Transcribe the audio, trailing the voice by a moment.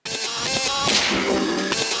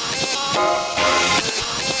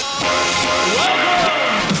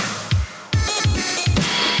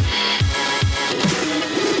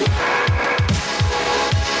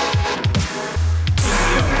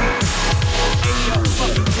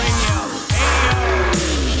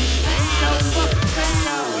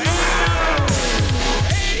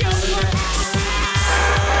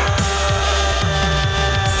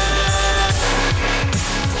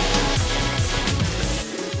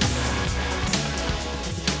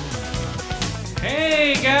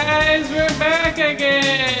guys, we're back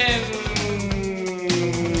again.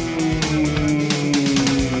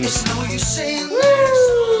 Woo!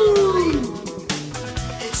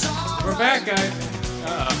 We're back, guys.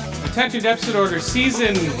 Attention Deficit Order,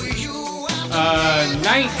 season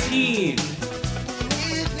 19,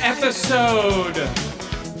 episode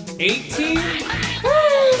 18. Woo!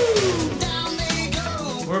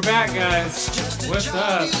 We're back, guys. What's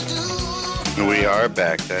up? We are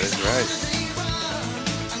back, that is right.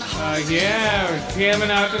 Yeah, we're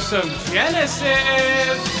jamming out to some Genesis.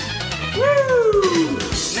 Woo!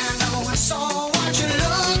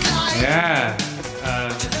 Yeah.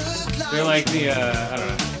 They're like the, I don't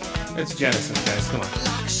know. It's Genesis, guys. Come on.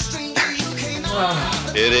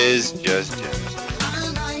 It is just Genesis.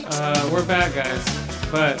 We're back, guys.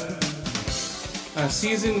 But,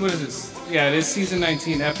 season, what is this? Yeah, it is season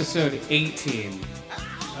 19, episode 18.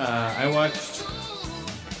 I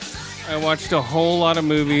watched a whole lot of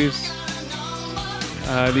movies.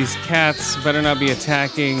 These cats better not be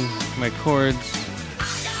attacking my cords.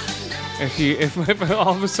 If all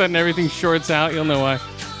of a sudden everything shorts out, you'll know why.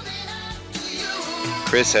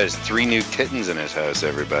 Chris has 3 new kittens in his house,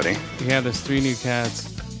 everybody. Yeah, there's 3 new cats.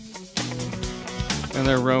 And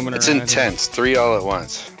they're roaming around. It's intense, 3 all at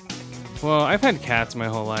once. Well, I've had cats my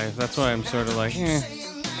whole life. That's why I'm sort of like,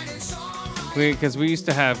 Because we used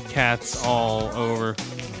to have cats all over.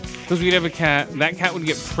 Because we'd have a cat, that cat would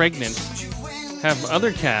get pregnant, have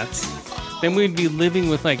other cats, then we'd be living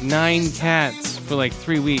with like 9 cats for like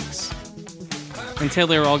 3 weeks until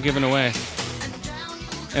they were all given away.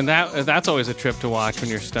 And that's always a trip to watch when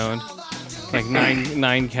you're stoned. Like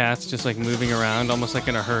nine cats just like moving around, almost like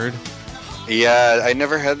in a herd. Yeah, I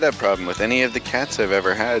never had that problem with any of the cats I've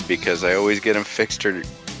ever had because I always get them fixed or,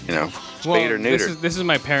 spayed or neutered. This is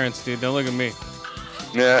my parents, dude. Don't look at me.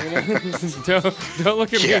 Yeah. don't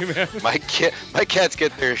look at me, man. My cats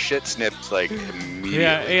get their shit snipped like immediately.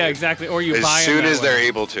 Yeah, exactly. Or you as buy them soon as way. they're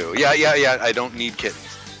able to. Yeah. I don't need kittens.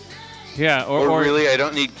 Yeah, or really, I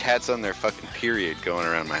don't need cats on their fucking period going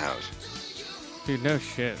around my house. Dude, no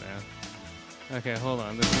shit, man. Okay, hold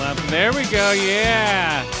on. This left. There we go.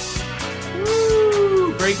 Yeah.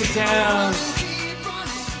 Woo! Break it down.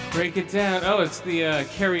 Break it down. Oh, it's the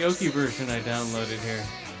karaoke version I downloaded here.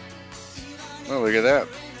 Oh, look at that.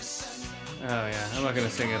 Oh, yeah. I'm not going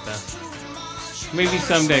to sing it, though. Maybe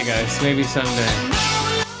someday, guys. Maybe someday.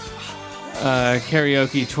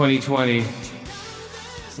 Karaoke 2020.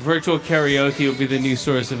 Virtual karaoke will be the new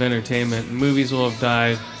source of entertainment. Movies will have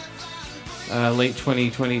died late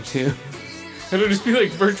 2022. It'll just be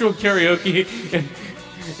like virtual karaoke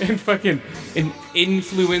and fucking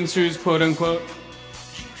influencers, quote unquote.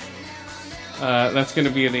 That's going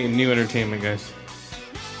to be the new entertainment, guys.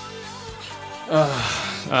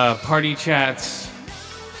 Party chats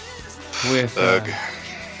with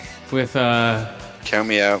count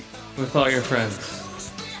me out with all your friends.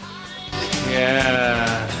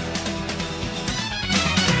 Yeah.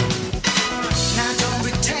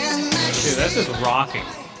 Dude, that's just rocking.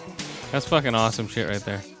 That's fucking awesome shit right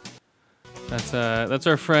there. That's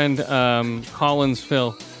our friend Collins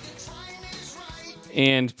Phil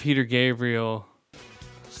and Peter Gabriel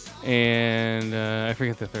and I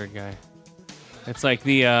forget the third guy. It's like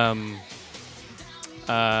the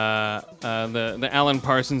Alan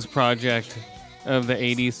Parsons Project of the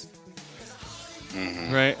 80s.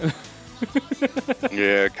 Mm-hmm. Right?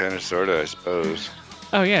 Yeah, kind of, sort of, I suppose.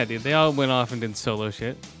 Oh, yeah, dude. They all went off and did solo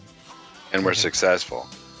shit. And were successful.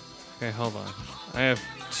 Okay, hold on. I have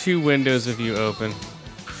 2 windows of you open.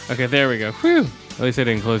 Okay, there we go. Whew. At least I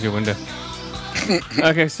didn't close your window.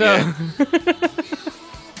 Okay, so...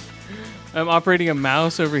 I'm operating a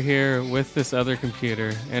mouse over here with this other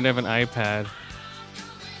computer, and I have an iPad.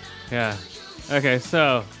 Yeah. Okay,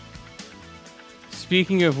 so...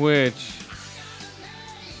 Speaking of which,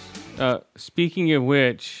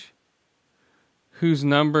 whose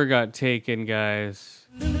number got taken, guys?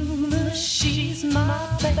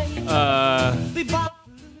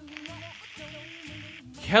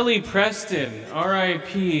 Kelly Preston,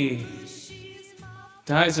 R.I.P.,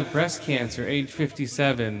 dies of breast cancer, age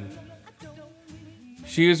 57.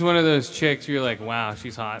 She was one of those chicks where you're like, wow,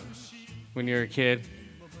 she's hot when you're a kid.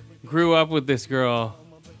 Grew up with this girl,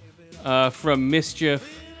 from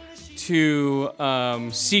Mischief to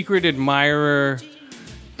Secret Admirer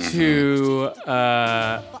to,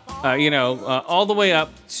 all the way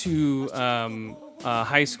up to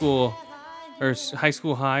high school or high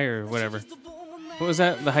school high or whatever. What was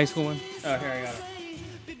that? The high school one? Oh, here, I got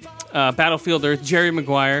it. Battlefield Earth, Jerry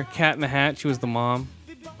Maguire, Cat in the Hat, she was the mom.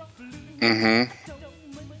 Mm-hmm.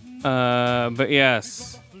 But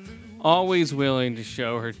yes, always willing to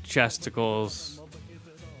show her chesticles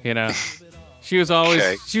You know, she was always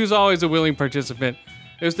Okay. a willing participant.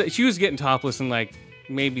 She was getting topless in like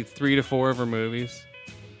maybe 3 to 4 of her movies.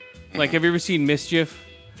 Like, have you ever seen Mischief?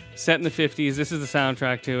 Set in the 50s. This is the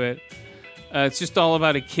soundtrack to it. It's just all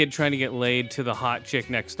about a kid trying to get laid to the hot chick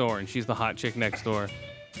next door, and she's the hot chick next door.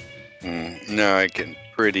 No, I can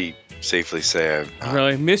pretty safely say I've not.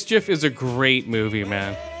 Really? Mischief is a great movie,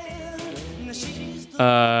 man.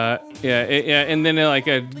 And then like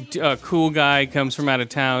a cool guy comes from out of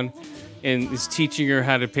town and is teaching him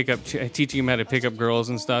how to pick up girls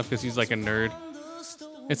and stuff because he's like a nerd.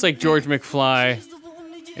 It's like George McFly,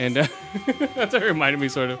 and that's what it reminded me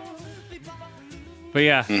sort of. But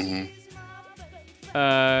yeah,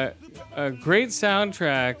 a great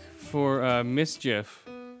soundtrack for Mischief,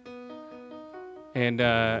 and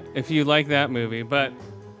if you like that movie, but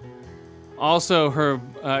also her,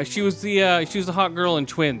 she was the hot girl in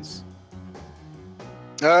Twins.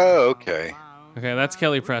 Oh, okay. Okay, that's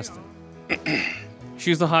Kelly Preston.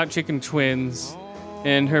 She was the hot chick in Twins,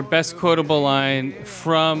 and her best quotable line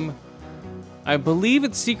from, I believe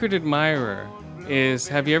it's Secret Admirer, is,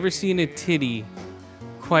 "Have you ever seen a titty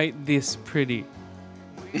quite this pretty?"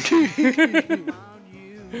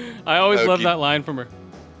 I always love that line from her.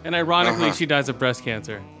 And ironically, she dies of breast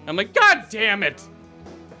cancer. I'm like, God damn it!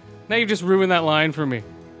 Now you just ruined that line for me.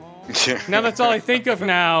 Now that's all I think of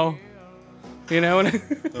now. You know?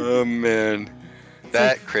 Oh, man.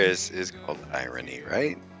 That, Chris, is called irony,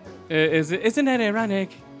 right? Isn't that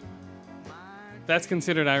ironic? That's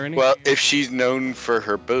considered irony? Well, if she's known for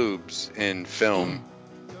her boobs in film,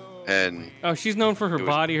 and... Oh, she's known for her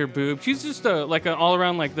body, her boob. She's just like an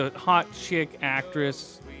all-around, like, the hot chick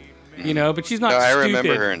actress, you know? But she's not stupid. I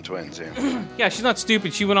remember her in Twins, yeah. Yeah, she's not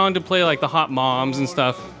stupid. She went on to play, like, the hot moms and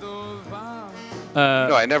stuff.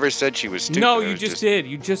 No, I never said she was stupid. No, you just did.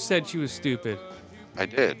 You just said she was stupid. I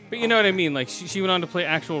did. But you know what I mean? Like, she went on to play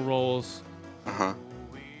actual roles. Uh-huh.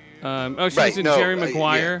 She was in Jerry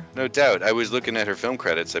Maguire. No doubt. I was looking at her film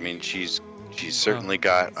credits. I mean, she's certainly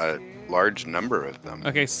got a large number of them.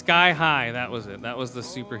 Okay, Sky High. That was it. That was the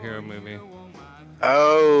superhero movie.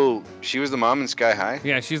 Oh, she was the mom in Sky High?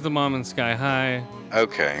 Yeah, she's the mom in Sky High.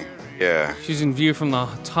 Okay, yeah. She's in View from the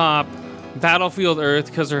Top. Battlefield Earth,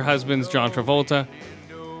 because her husband's John Travolta.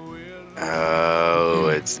 Oh,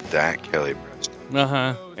 it's that Kelly Preston.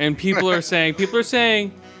 Uh-huh. And people are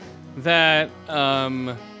saying that,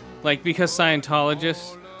 like, because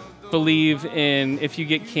Scientologists believe in if you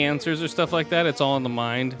get cancers or stuff like that, it's all in the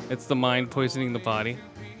mind. It's the mind poisoning the body.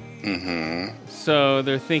 Mm-hmm. So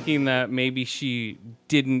they're thinking that maybe she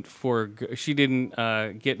didn't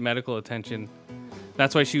get medical attention.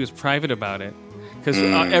 That's why she was private about it. Because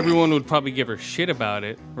everyone would probably give her shit about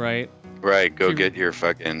it, right? Right, get your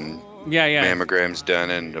fucking mammograms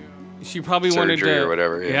done and she probably surgery wanted to, or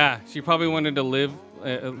whatever. Yeah, she probably wanted to live,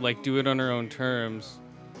 like, do it on her own terms.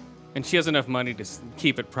 And she has enough money to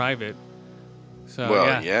keep it private. So,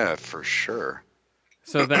 well, yeah, for sure.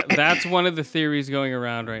 So that's one of the theories going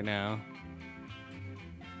around right now.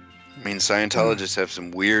 I mean, Scientologists have some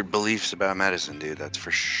weird beliefs about medicine, dude. That's for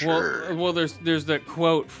sure. Well, there's that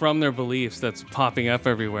quote from their beliefs that's popping up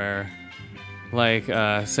everywhere, like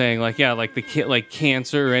saying like like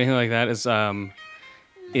cancer or anything like that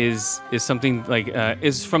is something like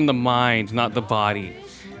is from the mind, not the body.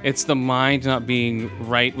 It's the mind not being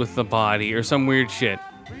right with the body or some weird shit.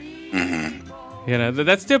 Mm-hmm. You know,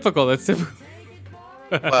 that's typical. That's typical.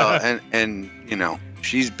 Well, and you know,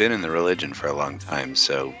 she's been in the religion for a long time,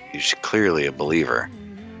 so she's clearly a believer.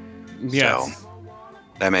 Yes. So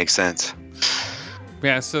that makes sense.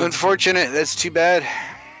 Yeah, so unfortunate, that's too bad.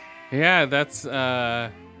 Yeah, that's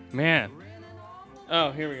man.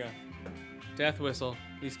 Oh, here we go. Death whistle.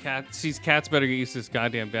 These cats better get used to this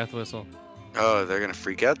goddamn death whistle. Oh, they're gonna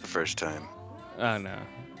freak out the first time. Oh no.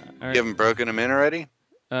 You haven't broken them in already?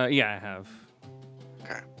 Yeah, I have.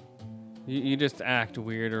 Okay. You just act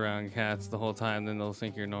weird around cats the whole time, then they'll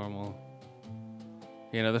think you're normal.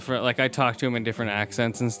 You know, like I talk to them in different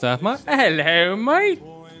accents and stuff. Hello, mate.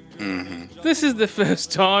 Mm-hmm. This is the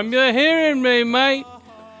first time you're hearing me, mate.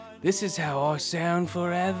 This is how I sound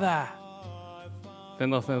forever.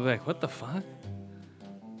 Then they'll be like, what the fuck?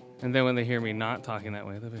 And then when they hear me not talking that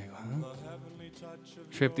way, they'll be like, what?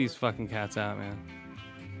 Trip these fucking cats out, man.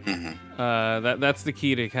 Mm-hmm. That's the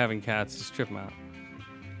key to having cats, just trip them out.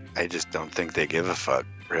 I just don't think they give a fuck,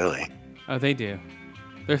 really. Oh, they do.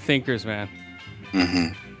 They're thinkers, man.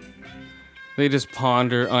 Mm-hmm. They just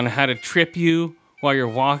ponder on how to trip you while you're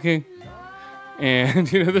walking.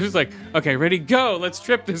 And, you know, they're just like, okay, ready, go. Let's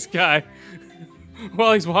trip this guy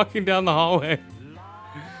while he's walking down the hallway.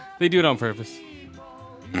 They do it on purpose.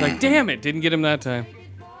 Like, damn it, didn't get him that time.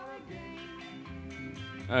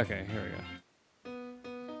 Okay, here we go.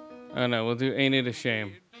 Oh no, we'll do Ain't It a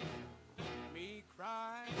Shame.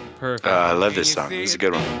 Perfect. I love this song. It's a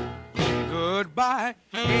good one. Goodbye,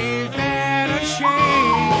 ain't that a shame?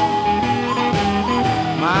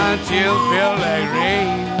 My tears feel like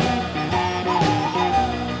rain.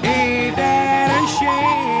 Ain't that a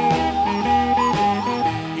shame?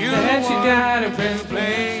 You That you got a breast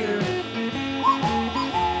play.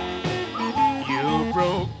 You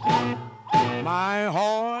broke my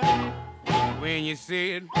heart when you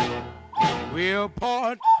said we'll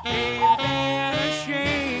part. Ain't that a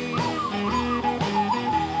shame?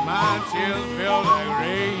 My tears feel like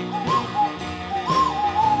rain.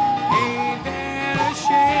 Ain't that a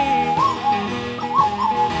shame?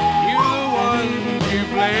 You're the one to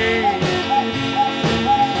blame.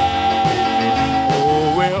 Oh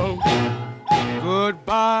well,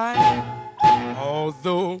 goodbye.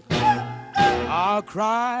 Although I'll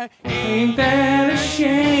cry. Ain't that a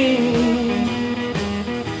shame?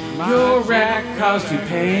 Your rack caused you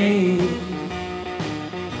pain.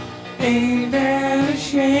 Ain't that a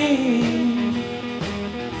shame?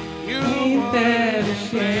 Ain't that a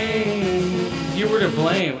shame? You were to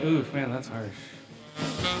blame. Oof, man, that's harsh.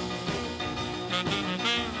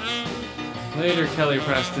 Later, Kelly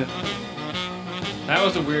Preston. That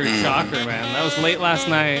was a weird shocker, man. That was late last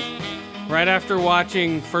night. Right after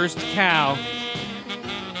watching First Cow,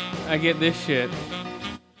 I get this shit.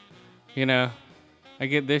 You know, I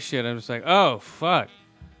get this shit. I'm just like, oh, fuck.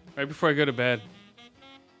 Right before I go to bed.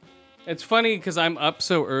 It's funny because I'm up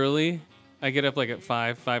so early. I get up like at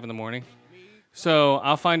 5 in the morning. So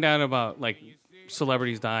I'll find out about like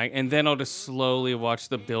celebrities dying, and then I'll just slowly watch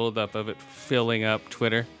the build-up of it filling up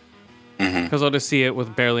Twitter. Because I'll just see it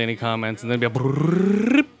with barely any comments, and then be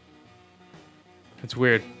a... It's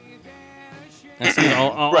weird. I see it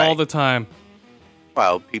all the time.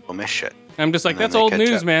 Well, people miss shit. I'm just like, that's old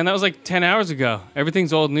news, man. That was like 10 hours ago.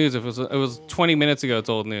 Everything's old news. If it was 20 minutes ago, it's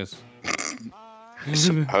old news. I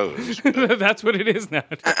suppose. That's what it is now.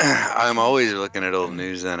 I'm always looking at old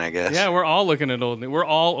news then, I guess. Yeah, we're all looking at old news. We're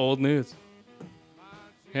all old news.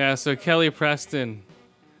 Yeah, so Kelly Preston.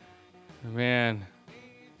 Man.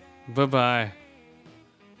 Bye-bye.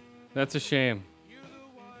 That's a shame.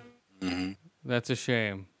 Mm-hmm. That's a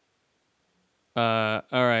shame. All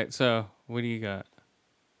right, so what do you got?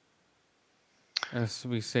 As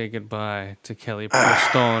we say goodbye to Kelly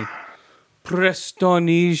Preston.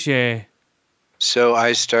 Prestonige. So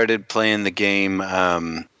I started playing the game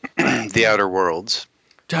The Outer Worlds.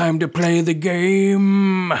 Time to play the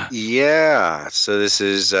game. Yeah. So this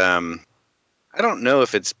is, I don't know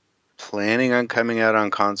if it's planning on coming out on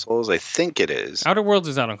consoles. I think it is. Outer Worlds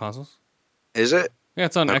is out on consoles. Is it? Yeah,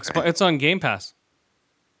 it's on Xbox. It's on Game Pass.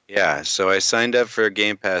 Yeah. So I signed up for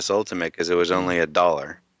Game Pass Ultimate because it was only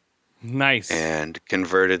 $1. Nice. And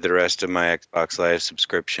converted the rest of my Xbox Live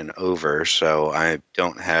subscription over, so I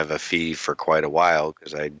don't have a fee for quite a while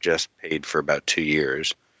because I just paid for about 2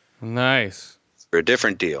 years. Nice. For a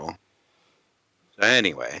different deal. So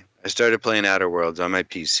anyway, I started playing Outer Worlds on my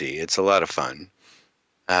PC. It's a lot of fun.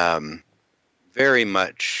 Very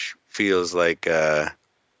much feels like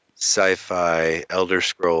sci-fi, Elder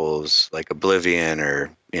Scrolls, like Oblivion or,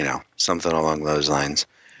 something along those lines.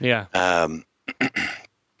 Yeah.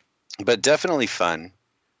 But definitely fun.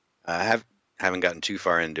 I haven't gotten too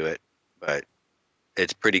far into it, but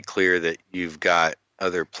it's pretty clear that you've got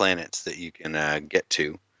other planets that you can get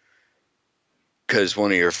to. Because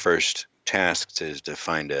one of your first tasks is to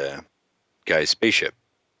find a guy's spaceship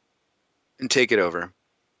and take it over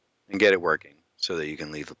and get it working so that you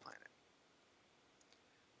can leave the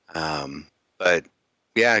planet. But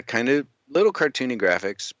yeah, kind of little cartoony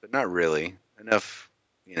graphics, but not really. Enough,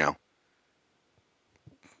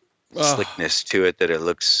 slickness to it that it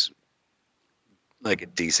looks like a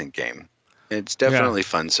decent game. It's definitely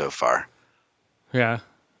fun so far. Yeah.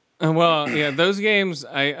 Well, yeah, those games,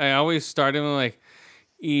 I always start them like,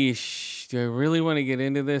 eesh, do I really want to get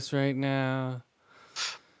into this right now?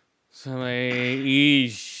 So I'm like,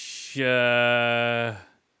 eesh.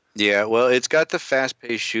 Yeah, well, it's got the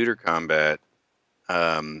fast-paced shooter combat.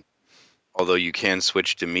 Although you can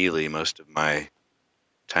switch to melee, most of my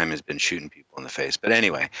time has been shooting people in the face. But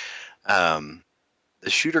anyway, the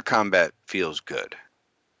shooter combat feels good.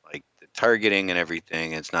 Like the targeting and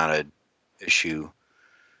everything, it's not an issue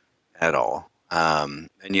at all. And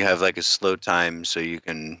you have like a slow time so you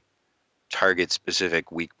can target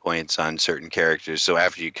specific weak points on certain characters. So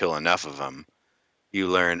after you kill enough of them, you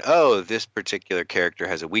learn, oh, this particular character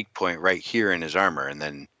has a weak point right here in his armor. And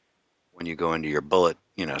then when you go into your bullet,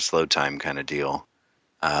 slow time kind of deal,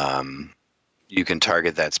 you can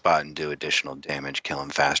target that spot and do additional damage, kill them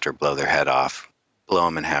faster, blow their head off, blow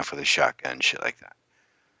them in half with a shotgun, shit like that.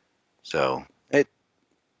 So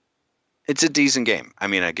it's a decent game. I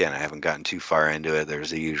mean, again, I haven't gotten too far into it.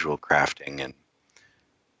 There's the usual crafting and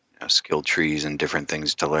skill trees and different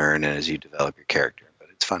things to learn as you develop your character, but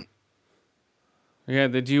it's fun. Yeah,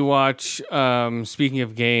 did you watch, speaking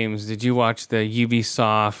of games, did you watch the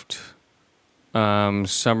Ubisoft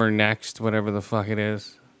Summer Next, whatever the fuck it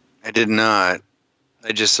is? I did not.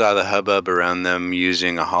 I just saw the hubbub around them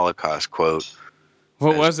using a Holocaust quote.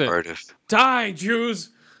 What was it? Part of... Die,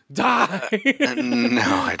 Jews! Die! No,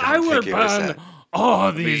 I don't I think will it was burn that.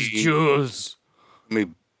 all these Jews. Let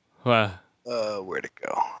me... What? Where'd it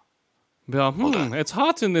go? Bill, Hold on. it's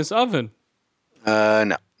hot in this oven. No,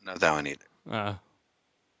 not that one either.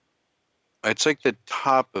 It's like the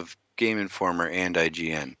top of Game Informer and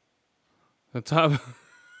IGN. The top.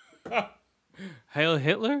 Heil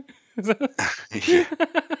Hitler? Yeah.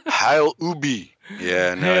 Heil Ubi.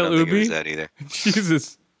 Yeah, no, Hail I don't think it Ubi? was that either.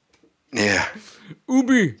 Jesus. Yeah.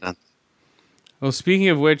 Ubi. Not- Well, speaking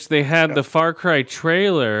of which, they had the Far Cry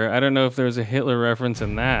trailer. I don't know if there was a Hitler reference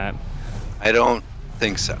in that. I don't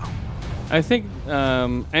think so. I think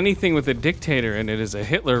anything with a dictator in it is a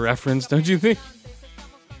Hitler reference, don't you think?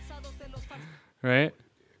 Right?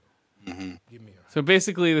 Mm-hmm. So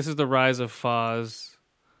basically, this is the rise of Foz.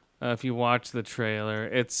 If you watch the trailer,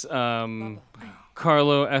 it's Carlo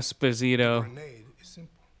Esposito. Grenade is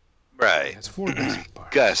simple. Right. It has 4 basic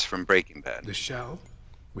parts. Gus from Breaking Bad. The shell,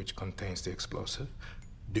 which contains the explosive,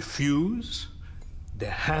 the fuse, the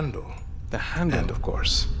handle, The handle. and of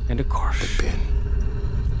course, And a course. pin.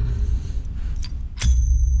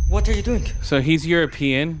 What are you doing? So he's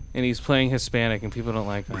European, and he's playing Hispanic, and people don't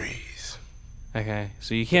like that. Breathe. Okay,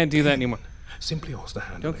 so you can't do that anymore. Simply holds the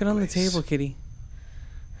handle. Don't in get on the place. table, kitty.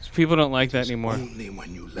 So people don't like that It's anymore. Only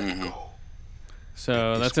when you let go.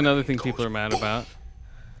 So that's another thing people are mad about.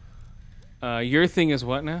 Your thing is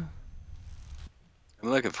what now? I'm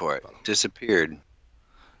looking for it. Disappeared.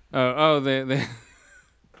 They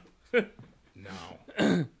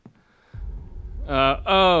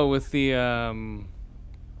Now, with the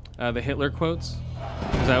Hitler quotes. Is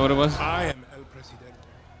that what it was? I am El Presidente.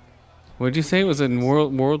 What did you say? It was in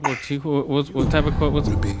World War II? What type of quote was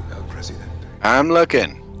it? Will be El Presidente. I'm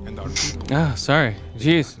looking. And our people. Ah, sorry.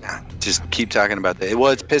 Jeez. Nah, just keep talking about that.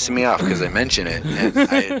 Well, it's pissing me off because I mention it and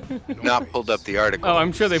I had not pulled up the article. Oh,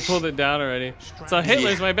 I'm sure they pulled it down already. So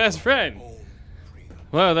Hitler's my best friend.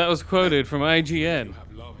 Wow, that was quoted from IGN.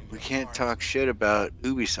 We can't talk shit about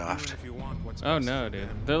Ubisoft. If you want what's Oh best no, for dude.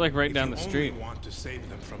 them, They're like right if down you the only street. want to save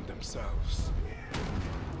them from themselves.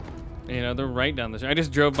 You know, they're right down the street. I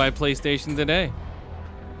just drove by PlayStation today.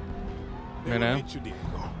 They You will know? hit you, Diego.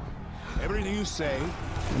 Everything you say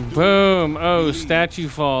Boom. Oh, statue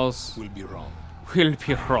falls. will be wrong. Will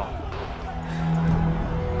be wrong.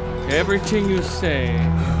 Everything you say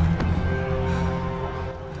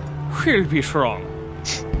will be wrong.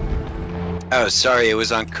 Oh, sorry, it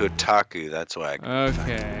was on Kotaku. That's why.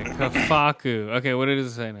 Okay, Kafaku. Okay, what did it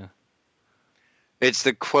say now? It's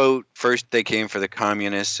the quote, first they came for the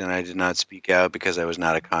communists and I did not speak out because I was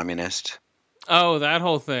not a communist. Oh, that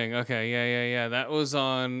whole thing. Okay, yeah. That was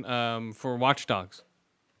on for Watch Dogs.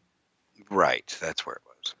 Right, that's where it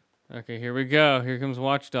was. Okay, here we go. Here comes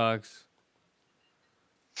Watch Dogs.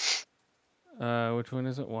 Which one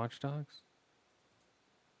is it? Watch Dogs?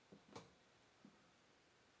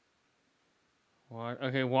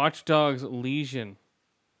 Okay, Watch Dogs Legion.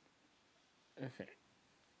 Okay.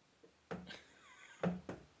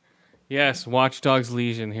 Yes, Watch Dogs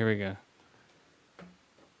Legion. Here we go.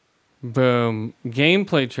 Boom.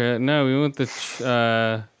 Gameplay trailer. No, we went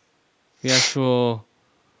the actual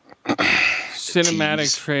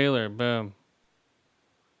cinematic trailer. Boom.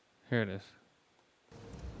 Here it is.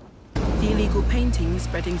 The illegal paintings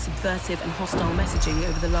spreading subversive and hostile messaging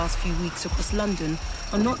over the last few weeks across London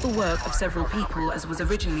are not the work of several people as was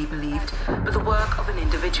originally believed, but the work of an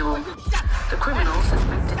individual. The criminal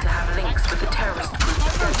suspected to have links with the terrorist group.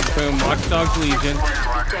 Boom. Watch Dogs Legion.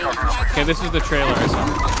 Okay, this is the trailer I saw.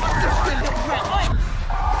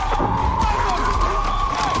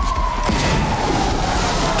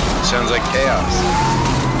 Sounds like chaos.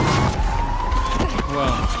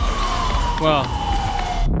 Well.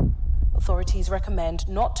 Authorities recommend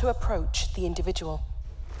not to approach the individual.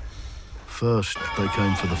 First, they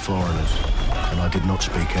came for the foreigners, and I did not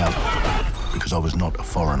speak out because I was not a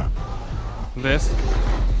foreigner. This.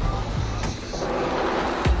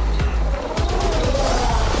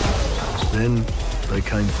 Then they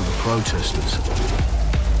came for the protesters,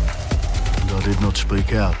 and I did not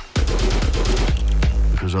speak out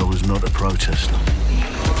because I was not a protester.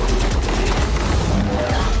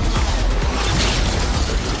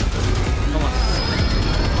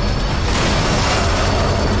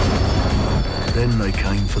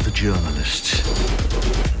 journalists.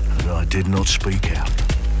 And I did not speak out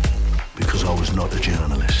because I was not a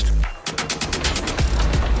journalist.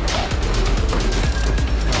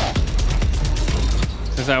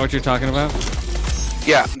 Is that what you're talking about?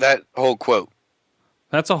 Yeah, that whole quote.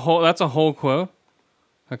 That's a whole quote?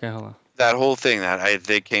 Okay, hold on. That whole thing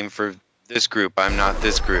they came for this group, I'm not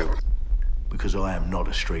this group. Because I am not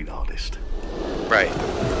a street artist. Right.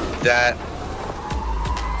 That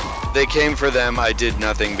they came for them, I did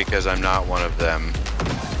nothing because I'm not one of them.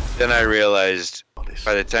 Then I realized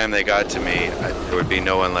by the time they got to me, there would be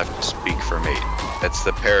no one left to speak for me. That's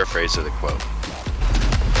the paraphrase of the quote.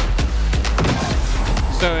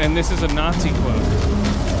 So, and this is a Nazi quote.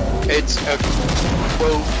 It's a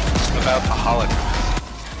quote about the Holocaust.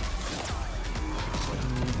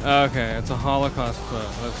 Okay, it's a Holocaust quote.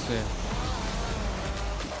 Let's see.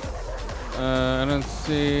 I don't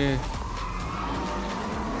see.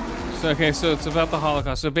 So it's about the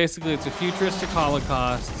Holocaust. So basically, it's a futuristic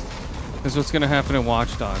Holocaust. This is what's going to happen in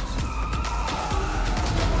Watch Dogs.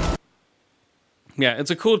 Yeah, it's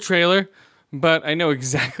a cool trailer, but I know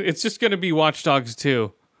exactly. It's just going to be Watch Dogs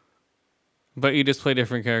 2. But you just play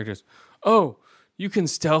different characters. Oh, you can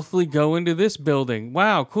stealthily go into this building.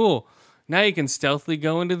 Wow, cool. Now you can stealthily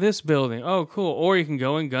go into this building. Oh, cool. Or you can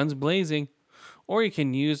go in guns blazing. Or you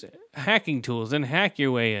can use hacking tools and hack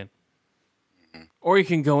your way in. Or you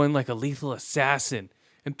can go in like a lethal assassin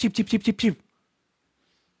and pew, pew, pew, pew, pew.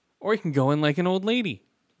 Or you can go in like an old lady.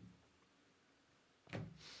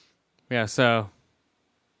 Yeah, so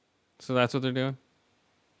that's what they're doing.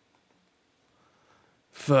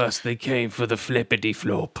 First, they came for the flippity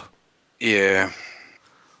flop. Yeah.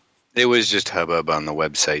 It was just hubbub on the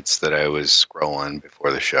websites that I was scrolling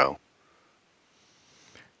before the show.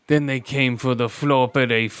 Then they came for the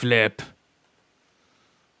floppity flip.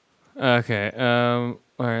 Okay, all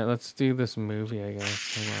right, let's do this movie, I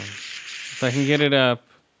guess. Hold on. If I can get it up.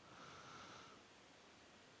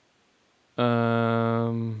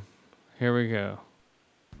 Here we go.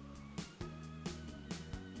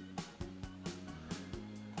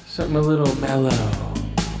 Something a little mellow.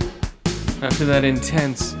 After that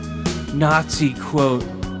intense Nazi quote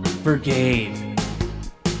brigade.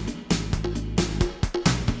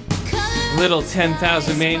 Little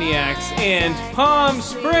 10,000 Maniacs and Palm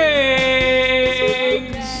Springs!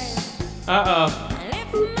 Uh-oh.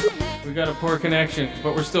 We got a poor connection,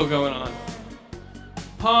 but we're still going on.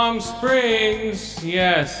 Palm Springs,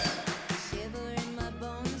 yes.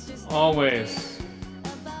 Always.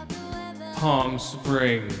 Palm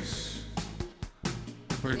Springs.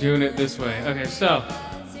 We're doing it this way. Okay, so.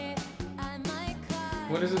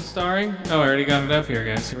 What is it starring? Oh, I already got it up here,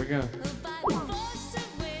 guys. Here we go.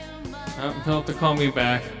 Oh, don't have to call me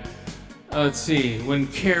back. Let's see. When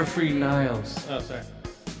Carefree Niles. Oh, sorry.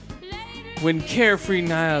 When Carefree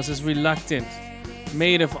Niles is reluctant,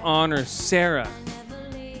 maid of honor Sarah.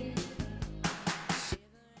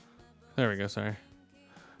 There we go, sorry.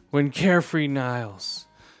 When Carefree Niles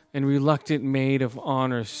and reluctant maid of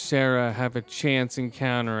honor Sarah have a chance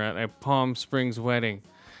encounter at a Palm Springs wedding,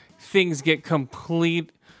 things get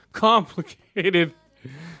complicated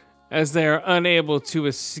as they are unable to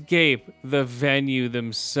escape the venue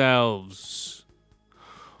themselves.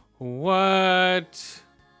 What?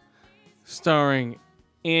 Starring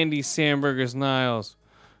Andy Samberg as Niles,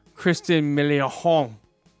 Kristen Milian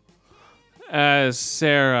as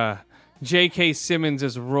Sarah, J.K. Simmons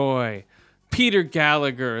as Roy, Peter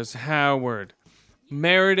Gallagher as Howard,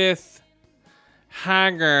 Meredith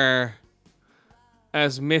Hager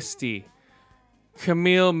as Misty,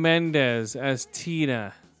 Camille Mendez as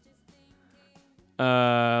Tina.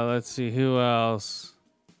 Let's see, who else?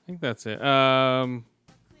 I think that's it. I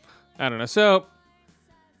don't know. So,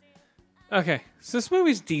 okay. So this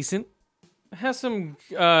movie's decent. It has some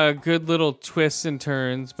good little twists and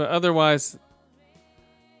turns, but otherwise,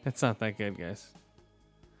 it's not that good, guys.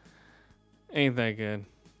 Ain't that good.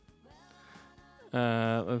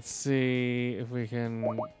 Let's see if we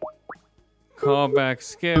can call back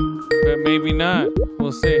Skip, but maybe not.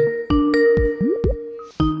 We'll see.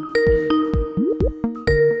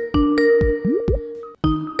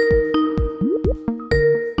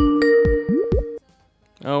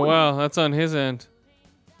 Oh, wow, that's on his end.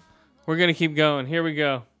 We're going to keep going. Here we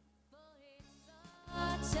go.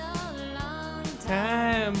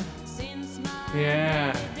 Time.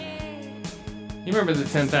 Yeah. You remember the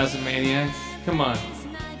 10,000 Maniacs? Come on.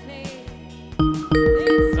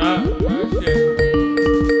 Oh, shit.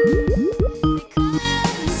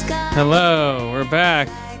 Hello, we're back.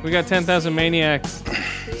 We got 10,000 Maniacs.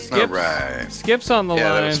 All right. Skip's on the line.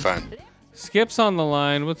 Yeah, that was fun. Skip's on the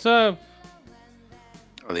line. What's up?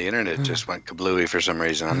 Well, the internet just went kablooey for some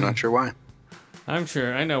reason. I'm not sure why. I'm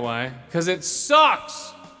sure. I know why. Because it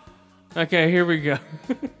sucks! Okay, here we go.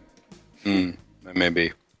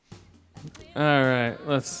 Maybe. Alright,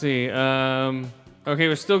 let's see. Okay,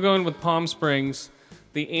 we're still going with Palm Springs.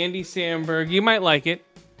 The Andy Samberg. You might like it.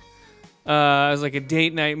 It's like a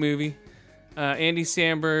date night movie. Andy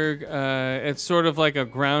Samberg. It's sort of like a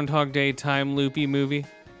Groundhog Day time loopy movie.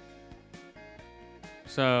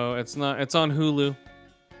 So it's on Hulu.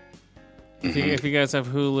 If you guys have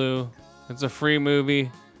Hulu, it's a free movie.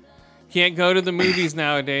 Can't go to the movies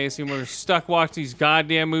nowadays. We're stuck watching these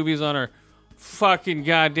goddamn movies on our fucking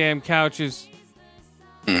goddamn couches.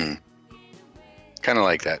 Kind of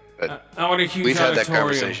like that. But I want a huge we've had that auditorium.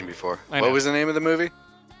 conversation before. I What know. was the name of the movie?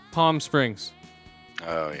 Palm Springs.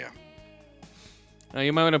 Oh, yeah.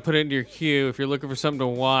 You might want to put it into your queue if you're looking for something to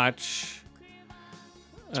watch.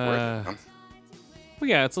 It's worth it, huh? Well,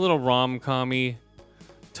 yeah, it's a little rom-com-y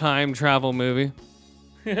time travel movie.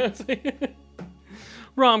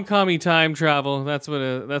 Rom-com-y time travel. That's what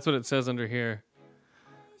it says under here.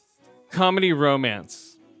 Comedy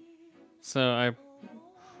romance. So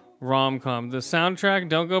rom-com. The soundtrack,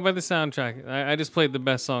 don't go by the soundtrack. I just played the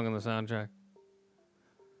best song on the soundtrack.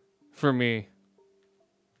 For me.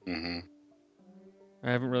 Mm-hmm. I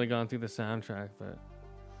haven't really gone through the soundtrack, but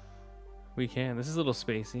we can. This is a little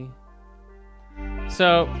spacey.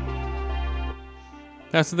 So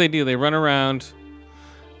that's what they do. They run around.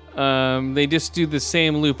 They just do the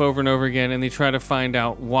same loop over and over again, and they try to find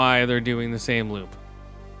out why they're doing the same loop.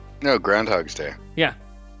 No, Groundhog's Day. Yeah.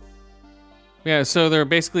 Yeah, so they're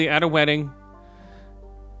basically at a wedding,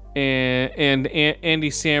 and Andy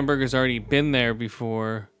Samberg has already been there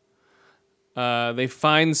before. They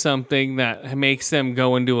find something that makes them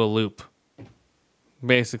go into a loop.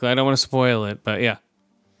 Basically, I don't want to spoil it, but yeah.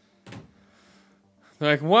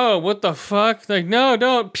 They're like, whoa, what the fuck? They're like, no,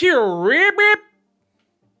 don't. Pure ribbit.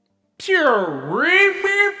 Pure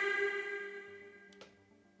ribbit.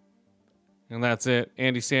 And that's it.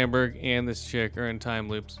 Andy Samberg and this chick are in time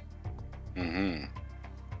loops. Mm-hmm.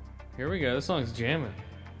 Here we go. This song's jamming.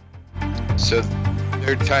 So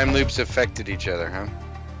their time loops affected each other, huh?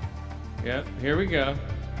 Yep, here we go.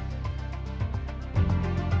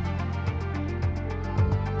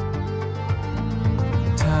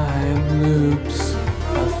 Time loops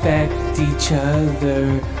affect each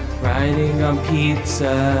other. Riding on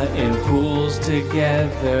pizza in pools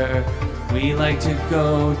together. We like to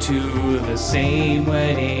go to the same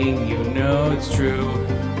wedding, you know it's true.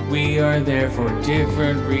 We are there for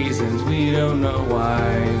different reasons, we don't know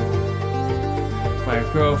why. My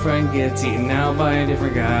girlfriend gets eaten out by a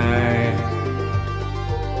different guy.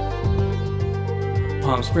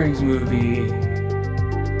 Palm Springs movie.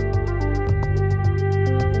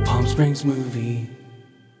 Palm Springs movie.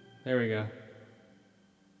 There we go.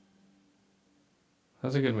 That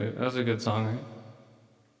was a good movie. That was a good song, right?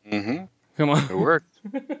 Mm-hmm. Come on. It worked.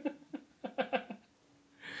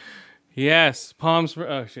 Yes, Palm Springs.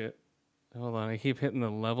 Oh, shit. Hold on. I keep hitting the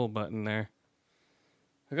level button there.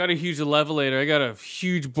 I got a huge levelator. I got a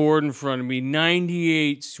huge board in front of me.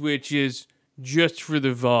 98 switches just for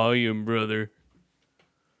the volume, brother.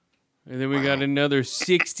 And then we got another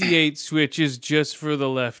 68 switches just for the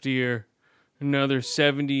left ear. Another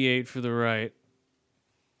 78 for the right.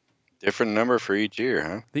 Different number for each ear,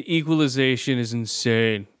 huh? The equalization is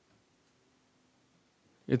insane.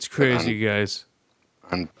 It's crazy, guys.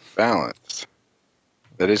 Unbalanced.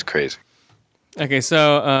 That is crazy. Okay,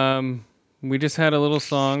 so we just had a little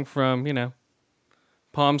song from,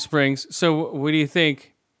 Palm Springs. So what do you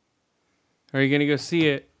think? Are you going to go see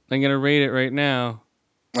it? I'm going to rate it right now.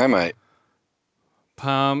 I might.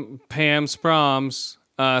 Pam Sproms.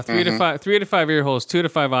 3 to 5 ear holes, 2 to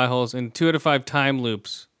 5 eye holes, and 2 out of 5 time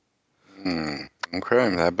loops. Okay,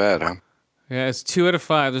 that bad, huh? Yeah, it's 2 out of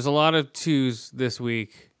 5. There's a lot of 2s this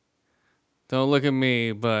week. Don't look at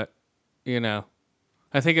me, but,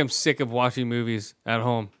 I think I'm sick of watching movies at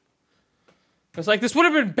home. It's like, this would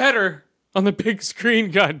have been better on the big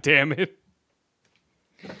screen, god damn it.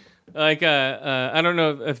 Like, I don't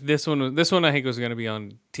know if this one I think was going to be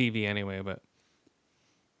on TV anyway, but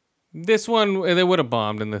this one, they would have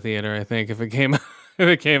bombed in the theater, I think, if it came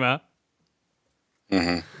out.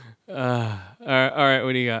 Mm-hmm. All right,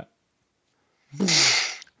 what do you got?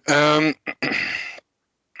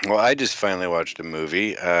 Well, I just finally watched a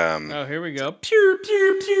movie. Oh, here we go. Pew,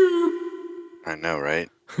 pew, pew. I know, right?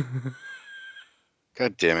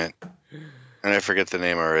 God damn it. And I forget the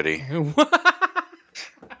name already.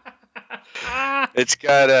 It's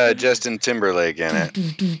got Justin Timberlake in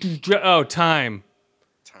it. Oh, Time.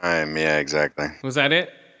 Time, yeah, exactly. Was that it?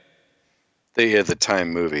 The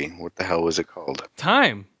Time movie. What the hell was it called?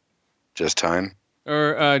 Time. Just Time?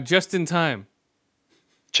 Or Just in Time.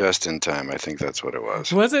 Just in Time. I think that's what it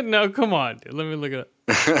was. Was it? No, come on, dude. Let me look it up.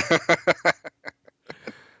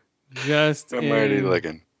 Just I'm in... already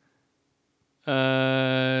looking.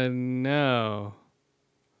 No.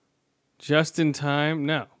 Just in Time?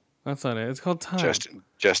 No. That's not it. It's called Time.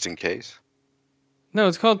 Just in Case? No,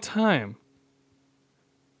 it's called Time.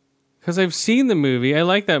 Because I've seen the movie. I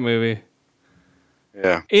like that movie.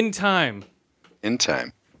 Yeah. In Time. In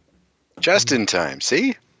Time. Just in Time.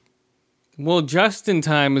 See? Well, Just in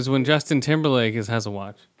Time is when Justin Timberlake has a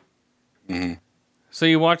watch. Mm-hmm. So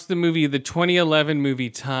you watch the 2011 movie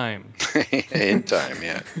Time. In Time,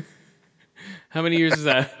 yeah. How many years is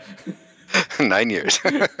that? 9 years.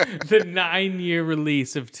 The 9-year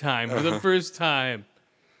release of Time for the first time.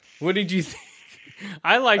 What did you think?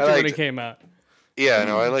 I liked it when it came out. Yeah,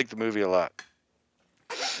 no, I liked the movie a lot.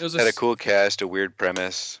 It had a cool cast, a weird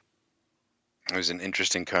premise. It was an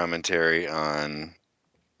interesting commentary on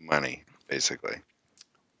money, basically.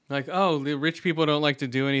 Like, oh, the rich people don't like to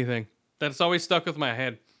do anything. That's always stuck with my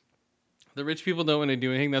head. The rich people don't want to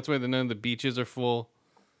do anything. That's why none of the beaches are full.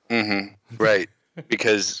 Mm-hmm. Right.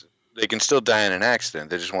 Because they can still die in an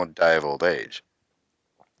accident. They just won't die of old age.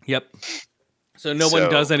 Yep. So no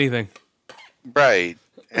one does anything. Right.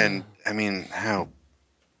 And, I mean, how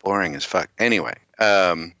boring as fuck. Anyway.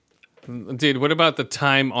 Dude, what about the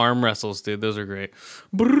time arm wrestles, dude? Those are great.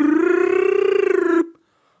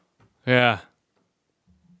 Yeah.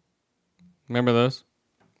 Remember those?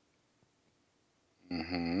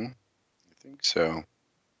 Mm-hmm. I think so.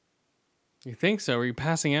 You think so? Were you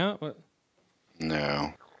passing out? What?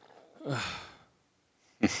 No.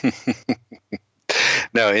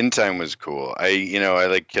 No, In Time was cool. I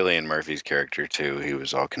like Cillian Murphy's character too. He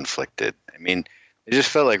was all conflicted. I mean, they just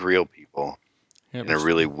felt like real people in a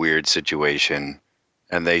really weird situation,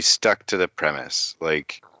 and they stuck to the premise.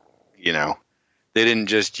 Like, they didn't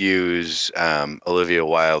just use Olivia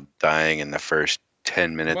Wilde dying in the first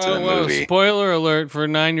 10 minutes of the movie. Spoiler alert for a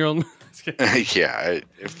 9-year-old. Yeah, I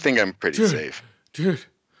think I'm pretty safe. Dude,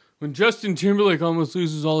 when Justin Timberlake almost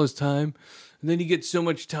loses all his time, and then he gets so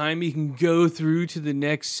much time he can go through to the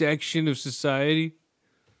next section of society.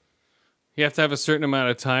 You have to have a certain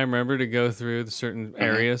amount of time, remember, to go through the certain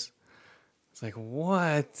areas. It's like,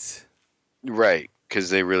 what? Right,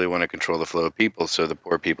 because they really want to control the flow of people, so the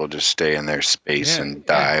poor people just stay in their space and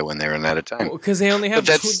die when they run out of time. Because they only have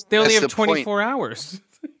 24 hours.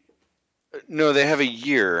 No, they have a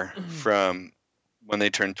year from when they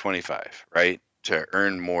turn 25, right, to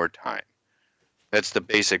earn more time. That's the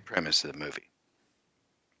basic premise of the movie.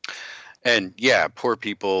 And yeah, poor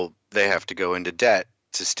people, they have to go into debt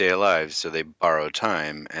to stay alive, so they borrow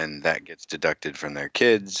time, and that gets deducted from their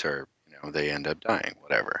kids, or they end up dying,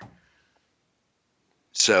 whatever.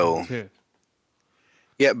 So,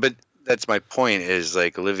 yeah, but that's my point. Is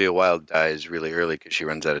like Olivia Wilde dies really early because she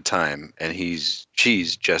runs out of time, and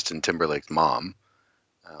she's Justin Timberlake's mom,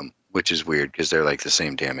 which is weird because they're like the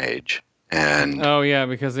same damn age. And oh yeah,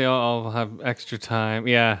 because they all have extra time.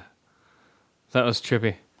 Yeah, that was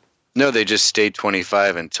trippy. No, they just stay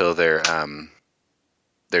 25 until their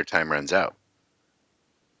time runs out.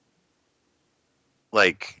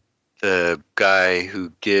 Like the guy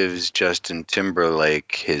who gives Justin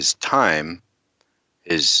Timberlake his time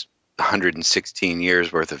is 116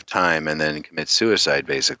 years worth of time, and then commits suicide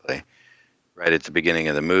basically right at the beginning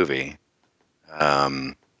of the movie.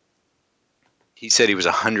 He said he was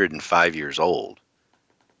 105 years old,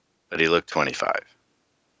 but he looked 25.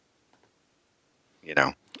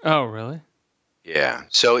 Oh, really? Yeah.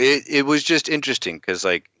 So it was just interesting because,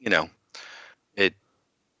 like, it's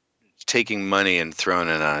taking money and throwing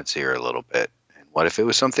it on its ear a little bit. And what if it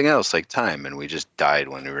was something else like time, and we just died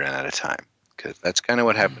when we ran out of time? Because that's kind of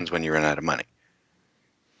what happens when you run out of money.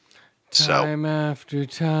 Time after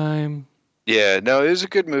time. Yeah, no, it was a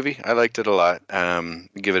good movie. I liked it a lot.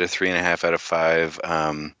 Give it a 3.5 out of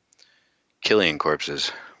 5. Killing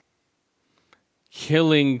Corpses.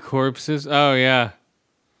 Killing Corpses? Oh, yeah.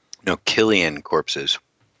 No, Killian Corpses.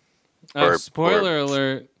 Oh, spoiler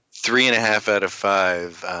alert. 3.5 out of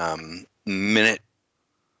 5. Minutemen.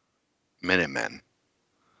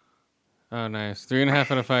 Oh, nice.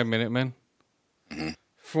 3.5 out of 5 Minutemen. Mm-hmm.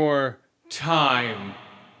 For time.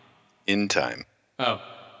 In Time. Oh.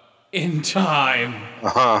 In Time.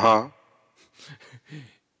 Uh-huh.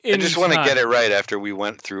 I just want to get it right after we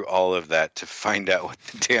went through all of that to find out what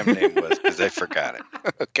the damn name was, because I forgot it.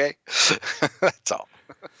 Okay? That's all.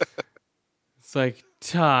 It's like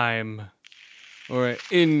Time. Or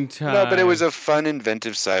In Time. No, but it was a fun,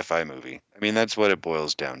 inventive sci-fi movie. I mean, that's what it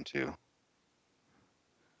boils down to.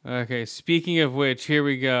 Okay, speaking of which, here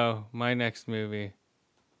we go. My next movie.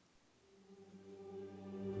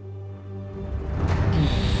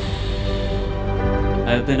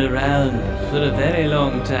 I've been around for a very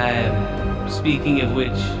long time. Speaking of which,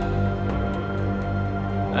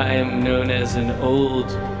 I am known as an old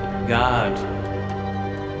god.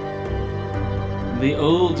 The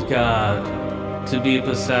old god, to be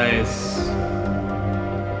precise.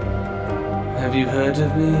 Have you heard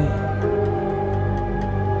of me?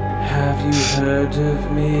 Have you heard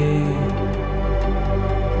of me?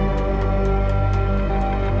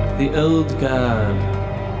 The old guard,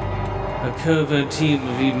 a covert team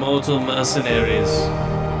of immortal mercenaries,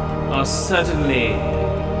 are suddenly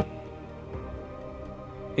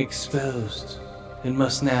exposed and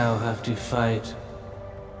must now have to fight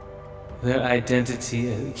their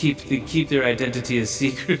identity, keep their identity a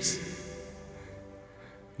secret,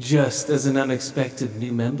 just as an unexpected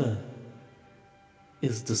new member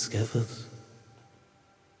is discovered.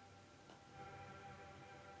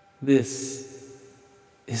 This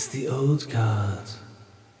is the old guard.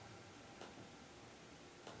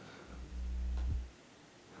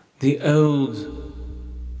 The old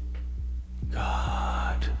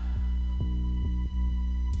guard.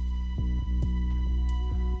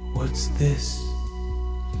 What's this?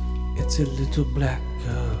 It's a little black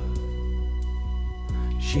girl.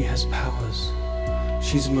 She has powers.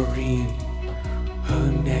 She's marine.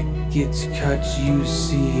 Her neck gets cut, you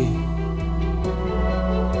see.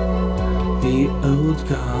 The old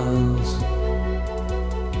guard.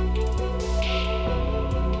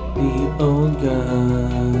 The old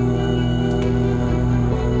guard.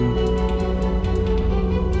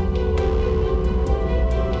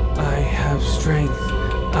 I have strength.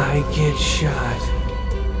 I get shot.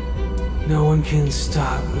 No one can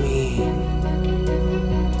stop me.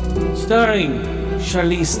 Starring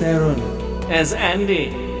Charlize Theron as Andy,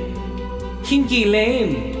 Kinky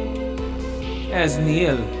Lane as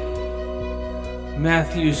Neil,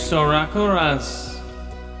 Matthew Sorakoras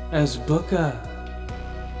as Booker,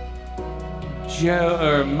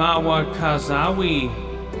 Mawa Kazawi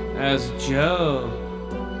as Joe,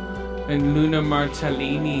 and Luna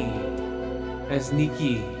Martellini as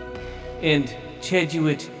Nikki, and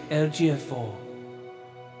Chejuit Elgiafor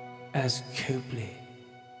as Copley.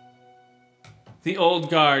 The Old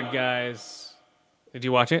Guard, guys. Did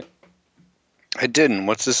you watch it? I didn't.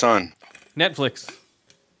 What's this on? Netflix.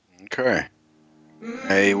 Okay.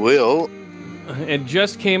 I will. It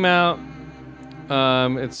just came out.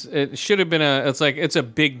 It should have been it's a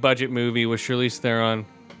big budget movie with Charlize Theron.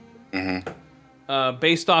 Mm-hmm.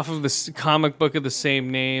 Based off of the comic book of the same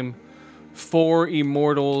name. 4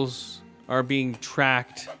 immortals are being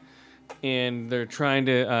tracked, and they're trying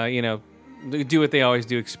to, do what they always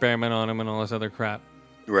do, experiment on them and all this other crap.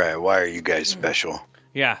 Right. Why are you guys special?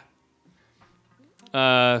 Yeah.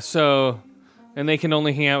 And they can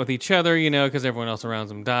only hang out with each other, because everyone else around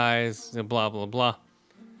them dies, and blah, blah, blah.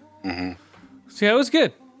 Mm-hmm. So yeah, it was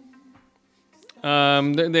good.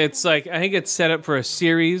 It's like, I think it's set up for a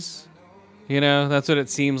series. That's what it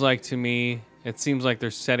seems like to me. It seems like they're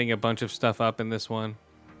setting a bunch of stuff up in this one.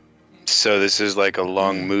 So this is like a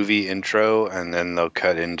long movie intro, and then they'll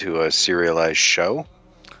cut into a serialized show?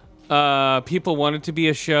 People want it to be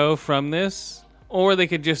a show from this, or they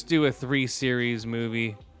could just do a 3-series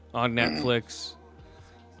movie on Netflix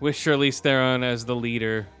with Charlize Theron as the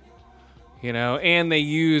leader. And they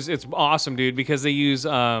use, it's awesome, dude, because they use,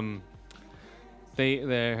 where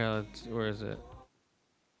is it?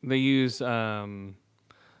 They use,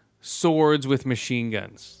 swords with machine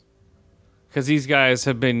guns. Because these guys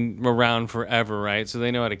have been around forever, right? So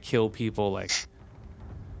they know how to kill people, like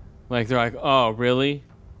they're like, oh, really?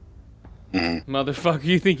 Motherfucker,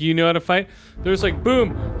 you think you know how to fight? There's like,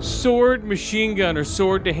 boom, sword, machine gun, or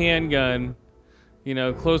sword to handgun.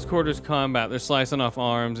 Close quarters combat. They're slicing off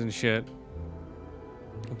arms and shit.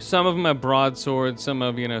 Some of them have broadswords, some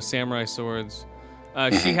have, samurai swords.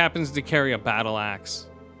 She happens to carry a battle axe.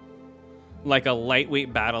 Like a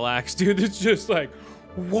lightweight battle axe, dude. It's just like,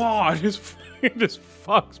 wow, it just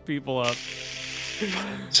fucks people up.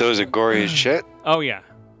 So is it gory as shit? Oh, yeah.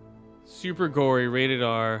 Super gory, rated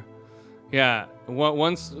R. Yeah.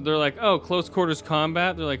 Once they're like, oh, close quarters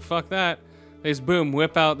combat, they're like, fuck that. They just, boom,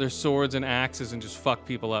 whip out their swords and axes and just fuck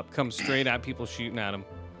people up. Come straight at people shooting at them.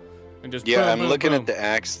 And just yeah, boom, I'm boom, looking boom. at the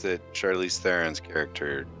axe that Charlize Theron's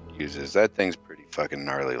character uses. That thing's pretty fucking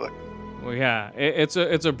gnarly looking. Well, yeah, it's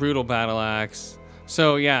a brutal battle axe.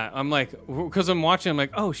 So yeah, I'm like, because I'm watching, I'm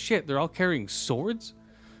like, oh shit, they're all carrying swords.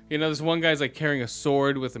 This one guy's like carrying a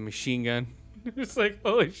sword with a machine gun. It's like,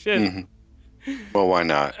 holy shit. Mm-hmm. Well, why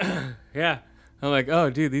not? Yeah, I'm like,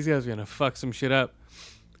 oh dude, these guys are gonna fuck some shit up.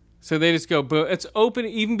 So they just go boom. It's open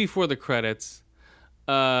even before the credits.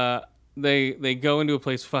 They go into a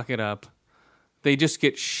place, fuck it up. They just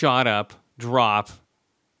get shot up, drop,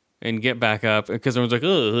 and get back up because everyone's like,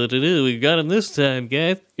 "Oh, we got him this time,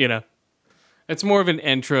 guys." You know, it's more of an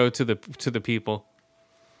intro to the people,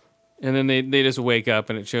 and then they just wake up,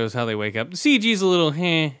 and it shows how they wake up. The CG's a little,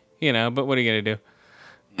 you know, but what are you gonna do?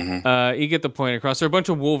 Mm-hmm. You get the point across. They're a bunch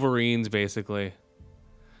of Wolverines, basically.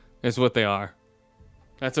 Is what they are.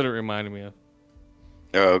 That's what it reminded me of.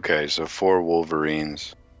 Oh, okay, so 4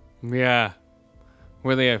 Wolverines. Yeah,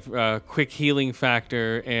 where they have quick healing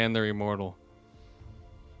factor and they're immortal.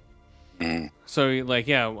 Mm. So like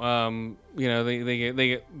you know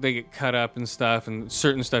they get cut up and stuff, and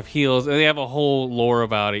certain stuff heals. They have a whole lore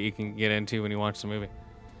about it you can get into when you watch the movie.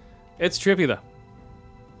 It's trippy though.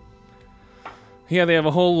 Yeah, they have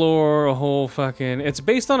a whole lore, a whole fucking. It's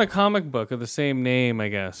based on a comic book of the same name, I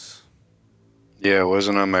guess. Yeah, it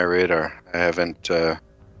wasn't on my radar. I haven't.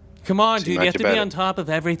 Come on, seen dude, you much have to about be it. on top of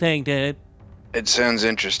everything, dude. It sounds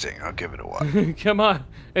interesting. I'll give it a watch. Come on,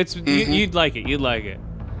 it's you'd like it. You'd like it.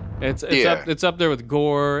 It's up there with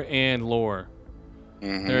gore and lore.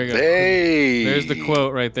 Mm-hmm. There you go. Hey, There's the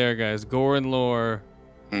quote right there, guys. Gore and lore.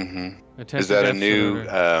 Mm-hmm. Attempt Is to that a death new,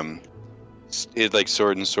 surrender. it's like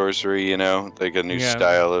sword and sorcery? You know, like a new Yeah.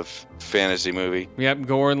 style of fantasy movie. Yep,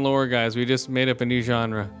 gore and lore, guys. We just made up a new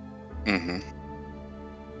genre. Mm-hmm.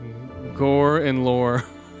 Gore and lore.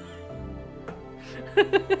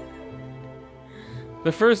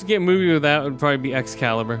 The first movie with that would probably be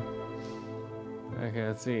Excalibur. Okay,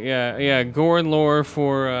 let's see. Yeah, gore and lore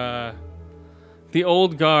for the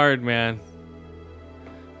old guard, man.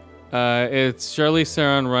 It's Charlize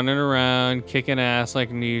Theron running around, kicking ass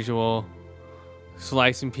like usual,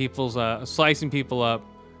 slicing people up,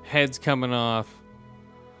 heads coming off.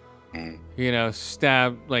 You know,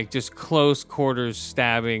 like just close quarters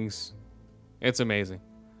stabbings. It's amazing.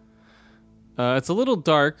 It's a little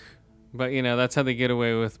dark, but you know that's how they get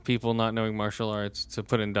away with people not knowing martial arts, to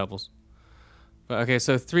put in doubles. But okay,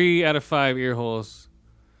 so 3 out of 5 ear holes.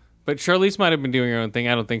 But Charlize might have been doing her own thing.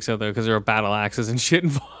 I don't think so though, because there are battle axes and shit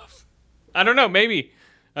involved. I don't know. Maybe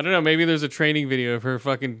there's a training video of her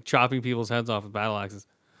fucking chopping people's heads off with battle axes.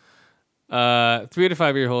 3 out of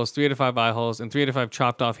 5 ear holes, 3 out of 5 eye holes, and 3 out of 5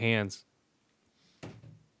 chopped off hands.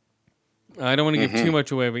 I don't want to give too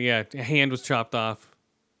much away, but yeah, a hand was chopped off.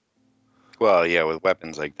 Well, yeah, with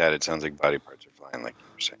weapons like that, it sounds like body parts are flying, like you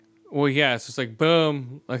were saying. Well, yeah, it's just like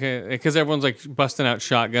boom, okay, because everyone's like busting out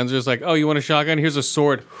shotguns. They're just like, oh, you want a shotgun? Here's a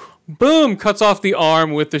sword. Boom, cuts off the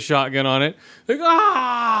arm with the shotgun on it. Like,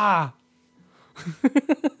 ah!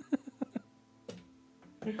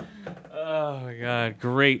 Oh my god,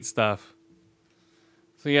 great stuff.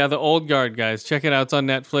 So yeah, the Old Guard, guys, check it out. It's on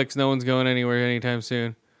Netflix. No one's going anywhere anytime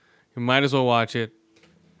soon. You might as well watch it.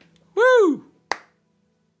 Woo!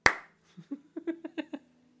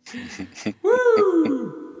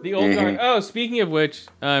 Woo! The Old Guard. Oh, speaking of which,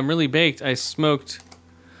 I'm really baked. I smoked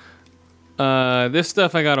this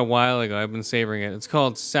stuff I got a while ago. I've been savoring it. It's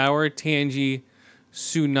called Sour Tangy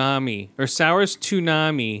Tsunami, or Sour's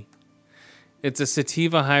Tsunami. It's a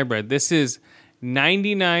sativa hybrid. This is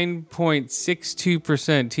 99.62%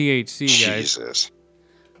 THC, guys. Jesus.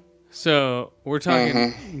 So we're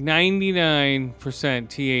talking 99%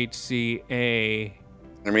 THCA.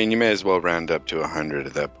 I mean, you may as well round up to 100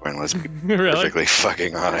 at that point. Let's be Really? perfectly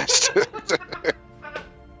fucking honest.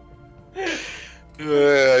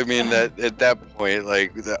 I mean, that at that point,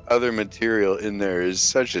 like the other material in there is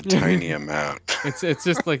such a tiny amount. It's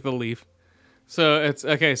just like the leaf. So it's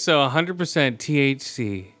okay. So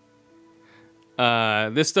 100%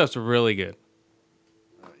 THC. This stuff's really good.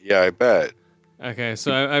 Yeah, I bet. Okay,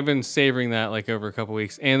 so I've been savoring that like over a couple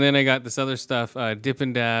weeks, and then I got this other stuff,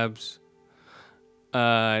 Dippin' Dabs,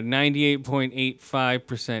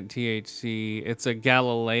 98.85% THC. It's a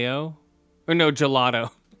Galileo, or no, Gelato.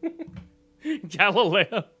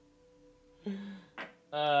 Galileo.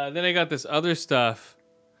 Then I got this other stuff.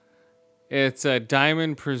 It's a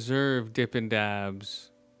Diamond Preserve Dippin' Dabs.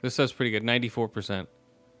 This stuff's pretty good, 94%.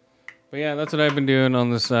 But yeah, that's what I've been doing on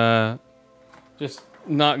this. Just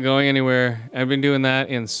not going anywhere. I've been doing that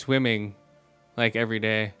and swimming like every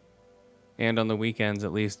day, and on the weekends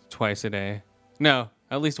at least twice a day. No,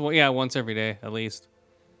 at least once every day at least,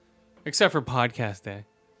 except for podcast day.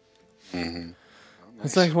 Mm-hmm.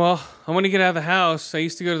 It's like, well, I want to get out of the house. I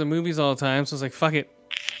used to go to the movies all the time, so I was like, fuck it,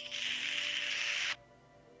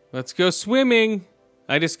 let's go swimming.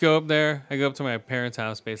 I just go up there. I go up to my parents'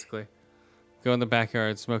 house basically, go in the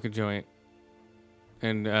backyard, smoke a joint,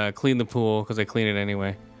 and clean the pool because I clean it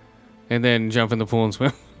anyway, and then jump in the pool and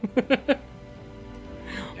swim.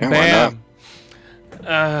 Yeah, why not?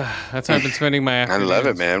 That's how I've been spending my I afternoons. love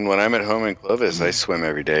it, man. When I'm at home in Clovis, I swim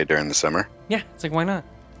every day during the summer. Yeah, it's like, why not?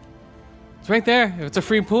 It's right there. If it's a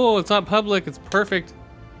free pool, it's not public, it's perfect.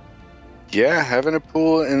 Yeah, having a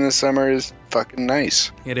pool in the summer is fucking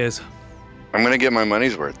nice. It is. I'm gonna get my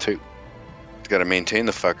money's worth too. Got to maintain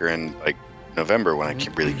the fucker in like November when I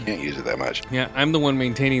really can't use it that much. Yeah, I'm the one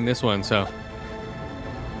maintaining this one, so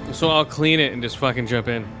I'll clean it and just fucking jump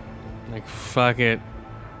in. Like, fuck it.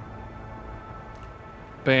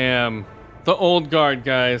 Bam. The old guard,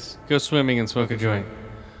 guys. Go swimming and smoke a joint.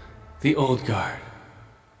 The old guard.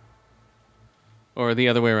 Or the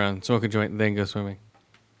other way around. Smoke a joint and then go swimming.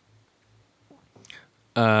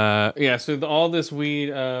 Yeah, so all this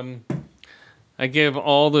weed, I give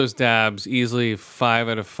all those dabs easily 5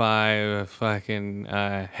 out of 5 fucking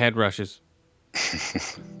head rushes.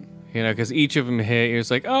 You know, because each of them hit, you're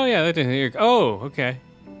just like, oh yeah, that didn't hit. Oh, okay.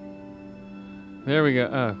 There we go.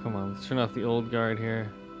 Oh, come on. Let's turn off the old guard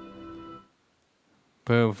here.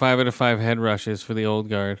 Boom. 5 out of 5 head rushes for the old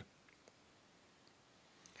guard.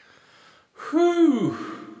 Whew.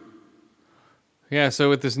 Yeah, so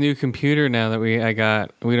with this new computer now that I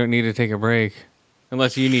got, we don't need to take a break.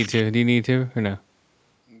 Unless you need to. Do you need to or no?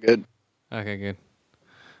 Good. Okay, good.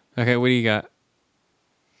 Okay, what do you got?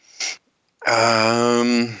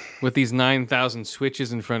 With these 9,000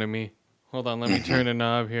 switches in front of me. Hold on, let me turn a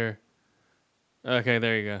knob here. Okay,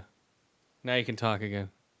 there you go. Now you can talk again.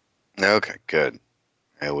 Okay, good.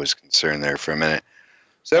 I was concerned there for a minute.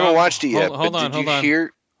 So I haven't watched it yet. Hold on.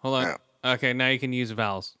 Hear? Hold on. Oh. Okay, now you can use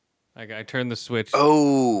vowels. I turned the switch.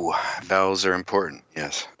 Oh, vowels are important.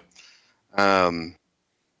 Yes.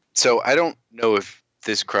 So I don't know if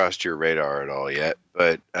this crossed your radar at all yet,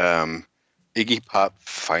 but Iggy Pop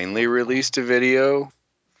finally released a video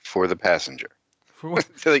for The Passenger. For what?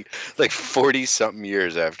 like 40-something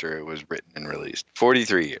years after it was written and released.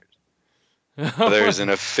 43 years. So there's an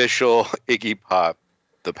official Iggy Pop,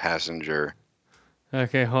 The Passenger.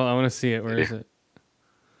 Okay, hold on. I want to see it. Where is it?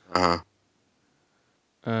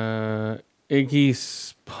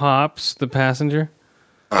 Iggy Pop's The Passenger?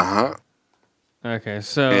 Uh-huh. Okay,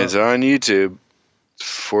 so... It's on YouTube. It's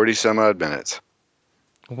 40-some odd minutes.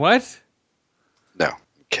 What? No, I'm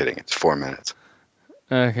kidding. It's 4 minutes.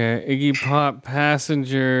 Okay, Iggy Pop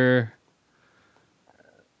Passenger.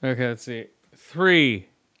 Okay, let's see. 3,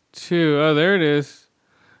 2, oh, there it is.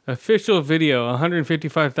 Official video,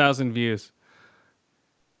 155,000 views.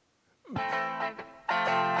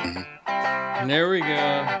 There we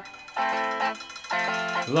go.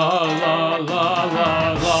 La la la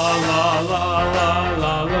la la la la la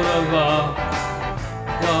la la la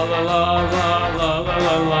la la la la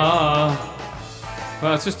la la.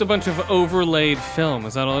 Wow, it's just a bunch of overlaid film.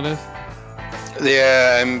 Is that all it is?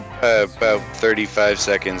 Yeah, I'm about 35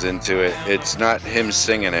 seconds into it. It's not him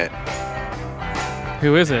singing it.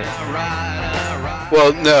 Who is it?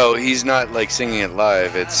 Well, no, he's not like singing it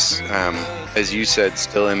live. It's, as you said,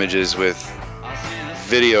 still images with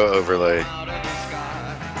video overlay.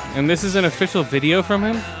 And this is an official video from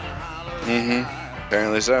him? Mm-hmm.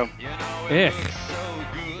 Apparently so.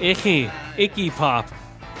 Icky Pop.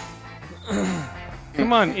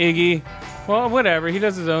 Come on, Iggy. Well, whatever. He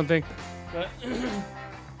does his own thing. But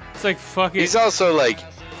it's like, fuck it. He's also like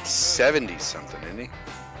 70-something, isn't he?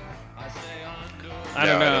 I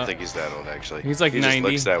don't know. I don't think he's that old, actually. He's like 90. He just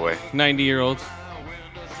looks that way. 90-year-old.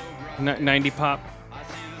 90 Pop.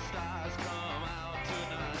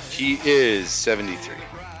 He is 73.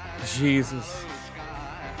 Jesus.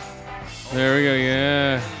 There we go,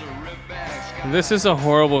 yeah. This is a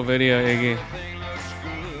horrible video, Iggy.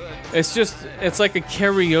 It's like a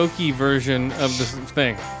karaoke version of this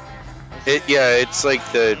thing. It's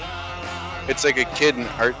like a kid in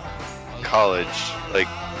art college, like,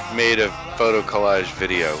 made a photo collage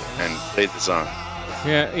video and played the song.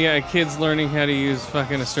 Yeah, kids learning how to use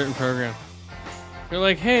fucking a certain program. They're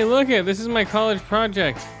like, hey, look it, this is my college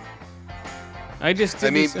project. I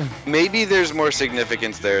mean, this. Maybe there's more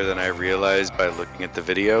significance there than I realized by looking at the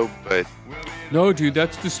video, but... No, dude,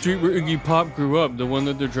 that's the street where Iggy Pop grew up, the one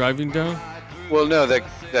that they're driving down. Well, no,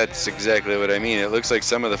 that's exactly what I mean. It looks like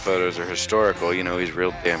some of the photos are historical. You know, he's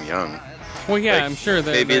real damn young. Well, yeah, like, I'm sure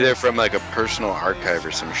that... Maybe they're from, like, a personal archive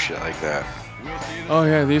or some shit like that. Oh,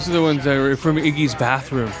 yeah, these are the ones that were from Iggy's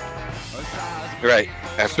bathroom. Right,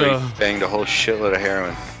 after he banged a whole shitload of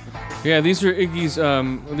heroin. Yeah, these are Iggy's,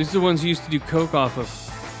 these are the ones he used to do coke off of.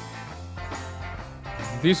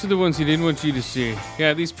 These are the ones he didn't want you to see.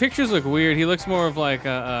 Yeah, these pictures look weird. He looks more of like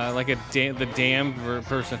the Damned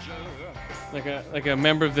person. Like a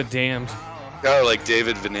member of the Damned. Oh, like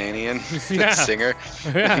David Vananian, the singer.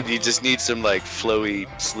 Yeah. He just needs some like flowy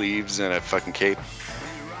sleeves and a fucking cape.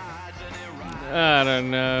 I don't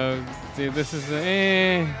know, dude. This is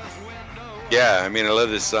Yeah, I mean, I love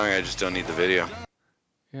this song. I just don't need the video.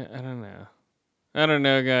 Yeah, I don't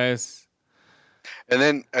know, guys. And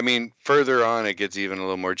then, I mean, further on, it gets even a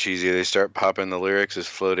little more cheesy. They start popping the lyrics as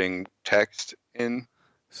floating text in.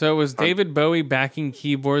 So was David Bowie backing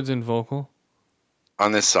keyboards and vocal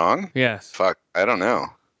on this song? Yes. Fuck, I don't know.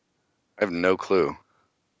 I have no clue.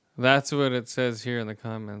 That's what it says here in the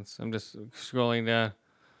comments. I'm just scrolling down.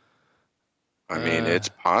 I mean, it's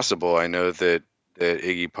possible. I know that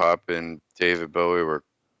Iggy Pop and David Bowie were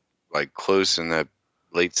like close in the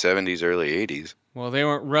late 70s, early 80s. Well, they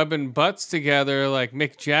weren't rubbing butts together like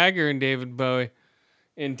Mick Jagger and David Bowie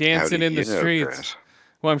and dancing in the streets. Chris?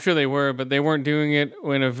 Well, I'm sure they were, but they weren't doing it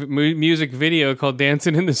in a music video called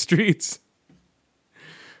Dancing in the Streets.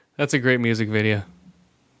 That's a great music video.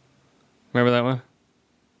 Remember that one?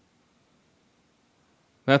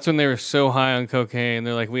 That's when they were so high on cocaine.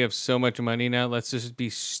 They're like, we have so much money now. Let's just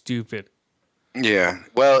be stupid. Yeah.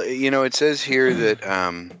 Well, it says here that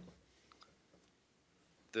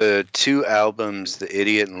the two albums, The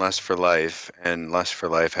Idiot and Lust for Life, and Lust for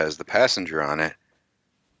Life has The Passenger on it,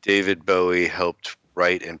 David Bowie helped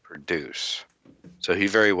write and produce. So he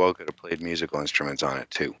very well could have played musical instruments on it,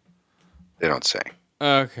 too. They don't say.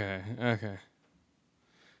 Okay.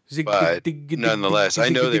 But nonetheless, I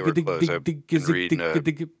know they were close. I've been reading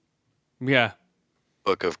a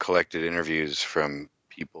book of collected interviews from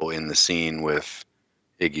people in the scene with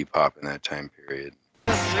Iggy Pop in that time period.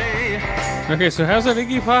 Okay, so how's that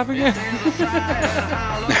Iggy Pop again?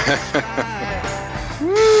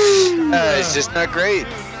 It's just not great.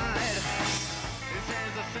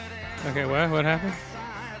 Okay, what happened?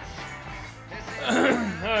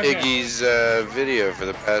 Okay. Iggy's video for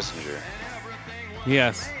The Passenger.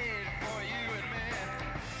 Yes.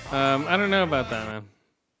 I don't know about that, man.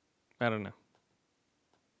 I don't know.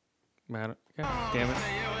 God damn it.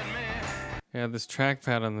 Yeah, this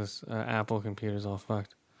trackpad on this Apple computer is all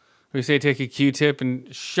fucked. We say take a Q-tip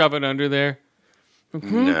and shove it under there.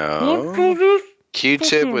 No.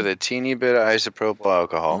 Q-tip with a teeny bit of isopropyl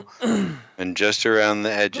alcohol and just around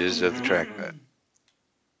the edges of the trackpad.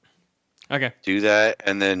 Okay. Do that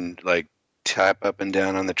and then tap up and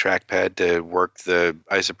down on the trackpad to work the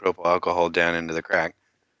isopropyl alcohol down into the crack,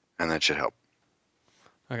 and that should help.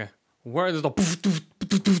 Okay. Where is the...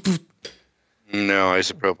 No,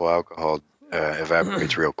 isopropyl alcohol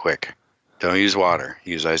evaporates real quick. Don't use water.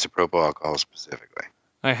 Use isopropyl alcohol specifically.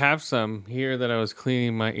 I have some here that I was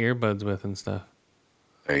cleaning my earbuds with and stuff.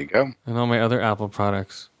 There you go. And all my other Apple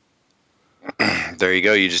products. There you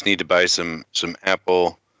go. You just need to buy some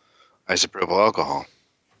Apple isopropyl alcohol.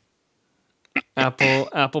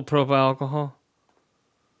 Apple propyl alcohol?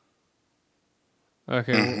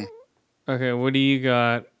 Okay. Mm-hmm. Okay, what do you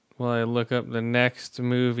got while I look up the next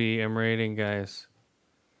movie I'm rating, guys?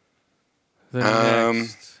 The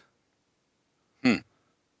next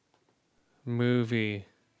movie.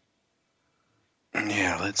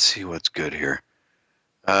 Yeah, let's see what's good here.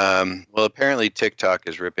 Well, apparently TikTok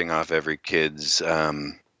is ripping off every kid's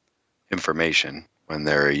information when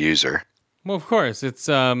they're a user. Well, of course. It's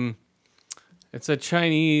a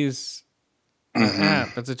Chinese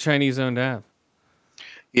app. It's a Chinese-owned app.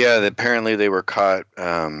 Yeah, apparently they were caught.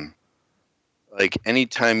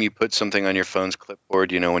 Anytime you put something on your phone's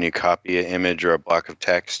clipboard, when you copy an image or a block of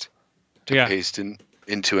text to paste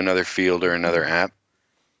into another field or another app.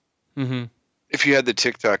 Mm-hmm. If you had the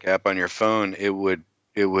TikTok app on your phone, it would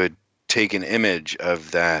take an image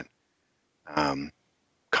of that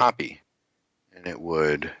copy, and it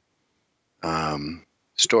would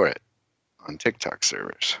store it on TikTok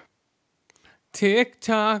servers.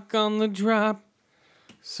 TikTok on the drop.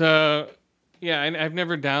 So, yeah, I've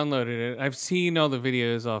never downloaded it. I've seen all the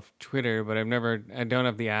videos off Twitter, but I don't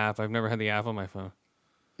have the app. I've never had the app on my phone.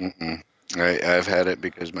 Mm-mm. I've had it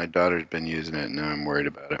because my daughter's been using it, and now I'm worried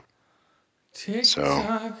about it. TikTok.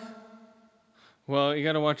 So. Well, you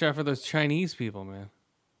got to watch out for those Chinese people, man.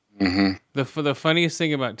 Mm-hmm. The funniest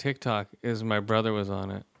thing about TikTok is my brother was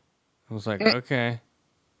on it. I was like, okay.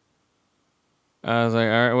 I was like,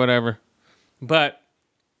 all right, whatever. But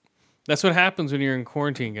that's what happens when you're in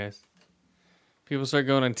quarantine, guys. People start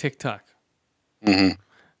going on TikTok.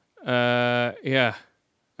 Mm-hmm. Yeah.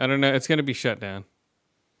 I don't know. It's going to be shut down.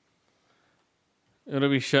 It'll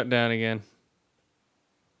be shut down again.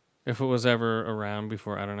 If it was ever around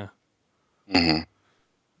before, I don't know. Mm-hmm.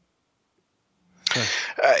 So.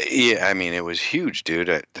 Yeah, I mean, it was huge,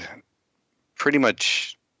 dude. Pretty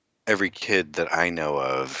much every kid that I know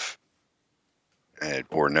of,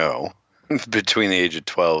 or know, between the age of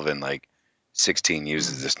 12 and 16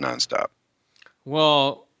 uses this nonstop.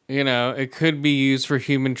 Well, it could be used for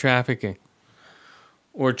human trafficking.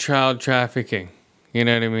 or child trafficking. You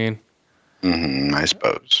know what I mean? I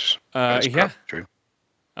suppose. That's Yeah. probably true.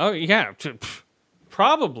 Oh yeah,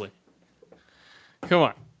 probably. Come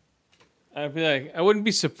on. I'd be like, I wouldn't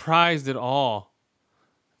be surprised at all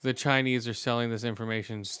if the Chinese are selling this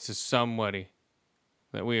information to somebody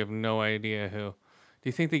that we have no idea who. Do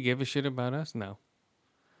you think they give a shit about us? No.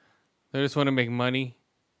 They just want to make money,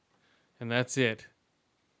 and that's it.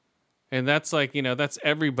 And that's like, that's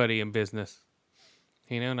everybody in business.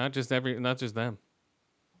 Not just them.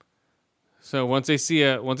 So once they see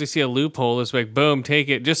a loophole, it's like boom, take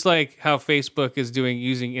it. Just like how Facebook is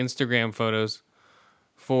using Instagram photos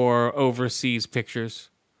for overseas pictures.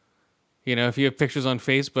 If you have pictures on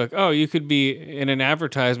Facebook, oh, you could be in an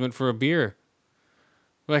advertisement for a beer.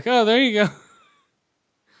 Like, oh, there you go.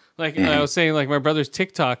 Like I was saying, like my brother's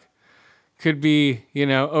TikTok could be,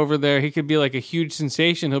 over there. He could be like a huge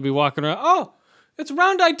sensation. He'll be walking around. Oh, it's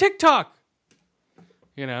Round Eye TikTok.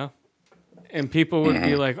 And people would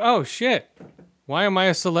be like, oh, shit. Why am I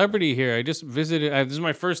a celebrity here? I just visited. This is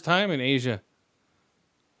my first time in Asia.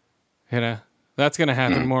 That's going to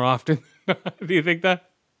happen more often. Do you think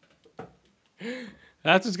that?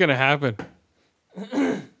 That's what's going to happen.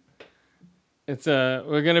 We're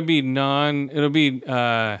going to be it'll be,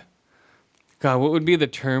 God, what would be the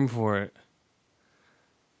term for it?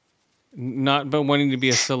 Not but wanting to be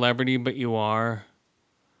a celebrity, but you are.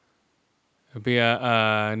 It'd be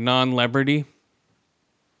a non-celebrity.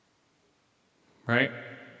 Right?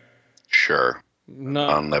 Sure.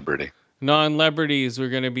 Non-celebrity. Non-celebrities are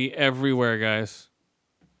going to be everywhere, guys.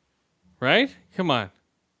 Right? Come on.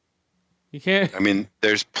 You can't... I mean,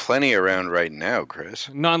 there's plenty around right now, Chris.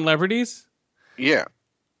 Non-celebrities? Yeah.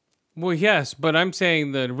 Well, yes, but I'm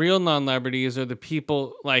saying the real non-celebrities are the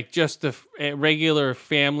people, like just the regular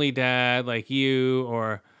family dad like you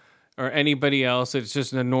or anybody else that's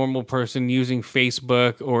just a normal person using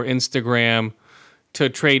Facebook or Instagram to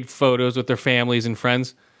trade photos with their families and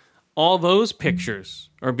friends. All those pictures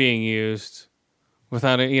are being used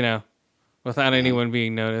without anyone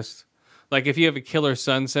being noticed. Like if you have a killer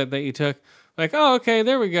sunset that you took, like, oh, okay,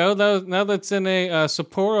 there we go. Now that's in a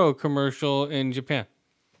Sapporo commercial in Japan.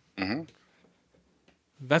 Mm-hmm.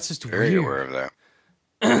 That's just very weird. aware of that.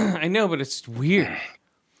 I know, but it's weird.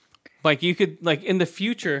 Like you could, like in the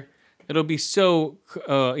future, it'll be so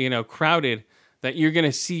crowded that you're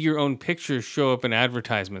gonna see your own pictures show up in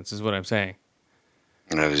advertisements. Is what I'm saying.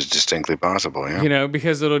 That is distinctly possible. Yeah.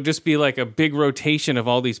 Because it'll just be like a big rotation of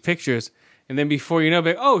all these pictures, and then before you know, be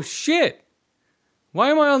like, oh shit,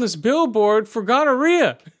 why am I on this billboard for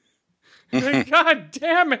gonorrhea? Like, God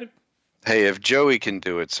damn it. Hey, if Joey can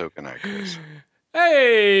do it, so can I, Chris.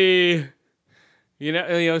 Hey,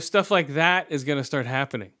 stuff like that is going to start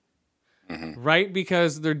happening, right?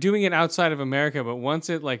 Because they're doing it outside of America, but once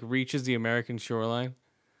it like reaches the American shoreline,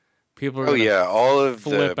 people are all of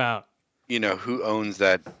flip out. Who owns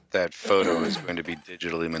that photo is going to be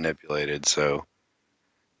digitally manipulated, so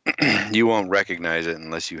you won't recognize it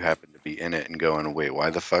unless you happen to be in it and going, wait,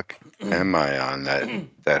 why the fuck am I on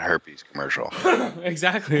that herpes commercial?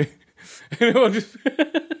 Exactly.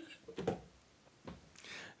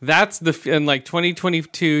 That's in like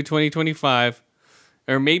 2022, 2025,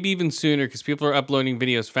 or maybe even sooner, because people are uploading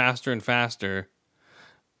videos faster and faster.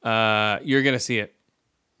 You're going to see it.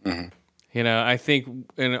 Mm-hmm. I think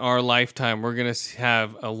in our lifetime, we're going to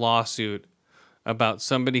have a lawsuit about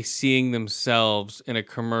somebody seeing themselves in a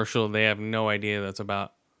commercial they have no idea that's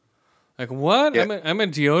about. Like, what? Yeah. I'm a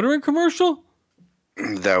deodorant commercial?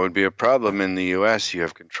 That would be a problem in the U.S. You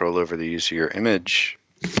have control over the use of your image.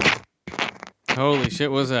 Holy shit,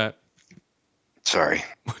 what was that? Sorry.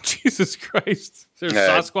 Jesus Christ. Is there a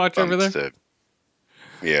Sasquatch over there?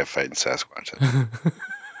 Yeah, fighting Sasquatch.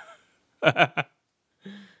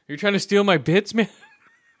 You're trying to steal my bits, man?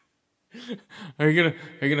 Are you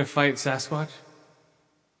gonna fight Sasquatch?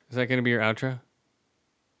 Is that gonna be your outro?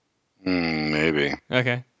 Maybe.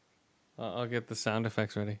 Okay. I'll get the sound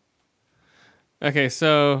effects ready. Okay,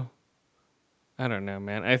 so I don't know,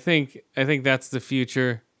 man. I think that's the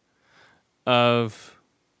future of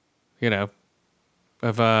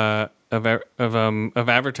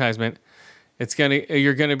advertisement.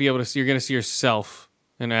 You're gonna see yourself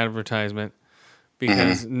in an advertisement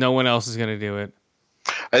because no one else is gonna do it.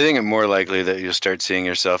 I think it's more likely that you'll start seeing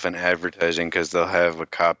yourself in advertising because they'll have a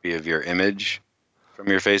copy of your image from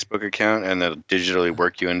your Facebook account and they'll digitally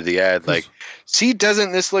work you into the ad. Like, see,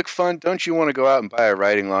 doesn't this look fun? Don't you want to go out and buy a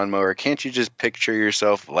riding lawnmower? Can't you just picture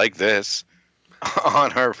yourself like this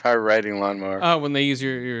on our riding lawnmower? Oh, when they use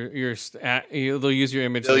they'll use your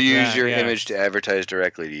image. They'll use your image to advertise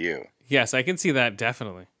directly to you. Yes, I can see that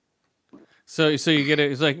definitely. So you get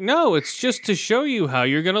it. It's like, no, it's just to show you how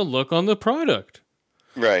you're gonna look on the product.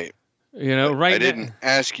 Right. You know, I didn't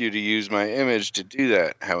ask you to use my image to do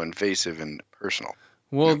that. How invasive and personal.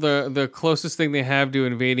 Well, the closest thing they have to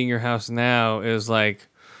invading your house now is like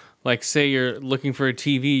say you're looking for a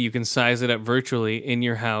TV, you can size it up virtually in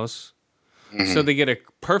your house, so they get a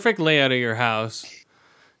perfect layout of your house.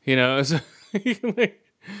 You know, so you can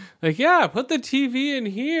like yeah, put the TV in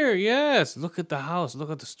here. Yes, look at the house,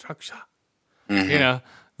 look at the structure. You know,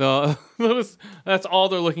 that's all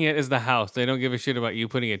they're looking at is the house. They don't give a shit about you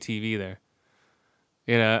putting a TV there.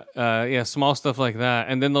 You know, yeah, small stuff like that.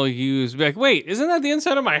 And then they'll be like, wait, isn't that the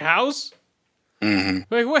inside of my house? Like,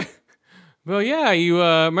 what? Well, yeah, you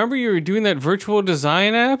remember you were doing that virtual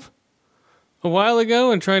design app a while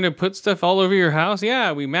ago and trying to put stuff all over your house?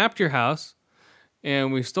 Yeah, we mapped your house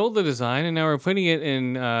and we stole the design and now we're putting it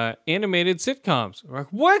in animated sitcoms. We're like,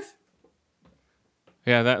 what?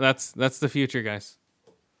 Yeah, that's the future, guys.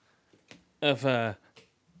 That's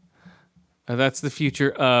the future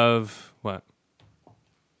of what?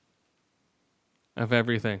 Of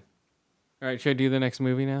everything. All right, should I do the next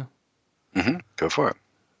movie now? Go for it.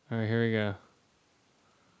 All right, here we go.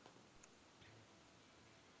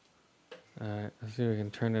 All right, let's see if we can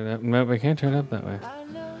turn it up. Nope, I can't turn it up that way.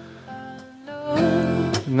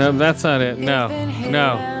 No, that's not it.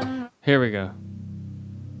 No. Here we go.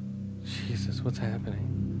 Jesus, what's happening?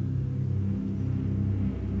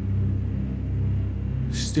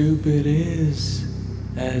 Stupid is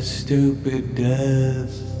as stupid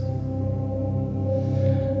does.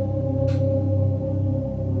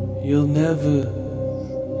 You'll never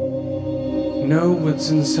know what's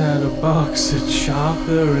inside a box of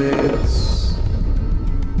chocolates.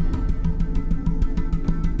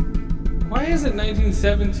 Why is it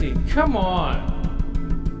 1917? Come on.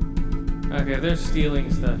 Okay, they're stealing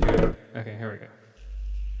stuff here. Okay, here we go.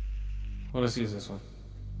 Well, let's use this one.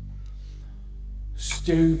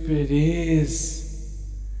 Stupid is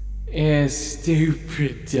as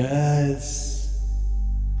stupid does.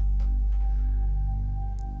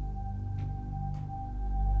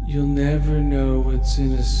 You'll never know what's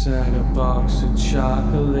inside a box of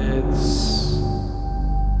chocolates.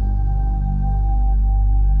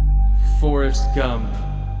 Forrest Gump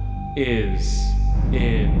is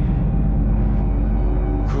in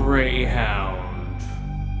Greyhound,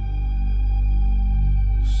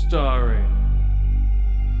 starring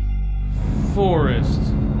Forrest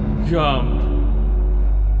Gump.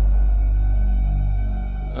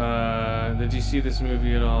 Did you see this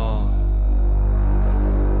movie at all?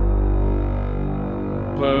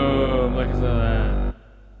 Boom, look at that.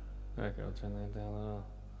 Okay, I'll turn that down a little.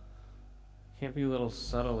 Can't be a little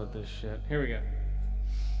subtle with this shit. Here we go.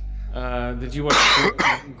 Did you watch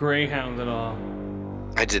Greyhound at all?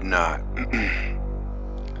 I did not.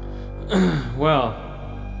 Well,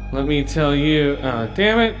 let me tell you.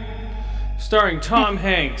 Damn it. Starring Tom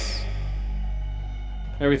Hanks.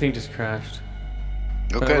 Everything just crashed.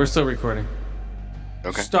 Okay. We're still recording.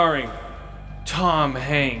 Okay. Starring Tom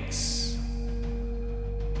Hanks.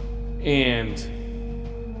 And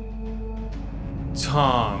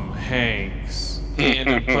Tom Hanks. And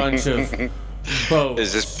a bunch of boats.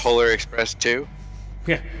 Is this Polar Express 2?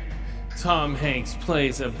 Yeah. Tom Hanks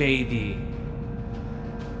plays a baby.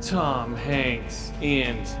 Tom Hanks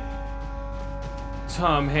in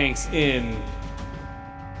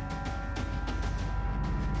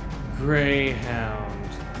Greyhound.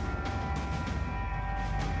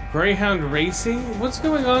 Greyhound Racing? What's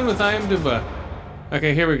going on with IMDb?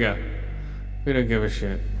 Okay, here we go. We don't give a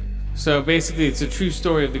shit. So basically, it's a true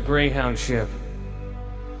story of the Greyhound ship.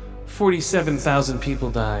 47,000 people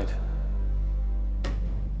died.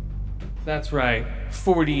 That's right,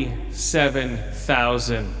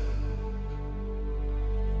 47,000.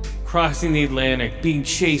 Crossing the Atlantic, being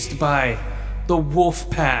chased by the Wolf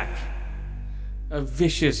Pack, a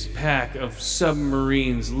vicious pack of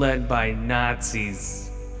submarines led by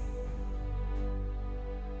Nazis,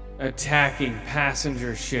 attacking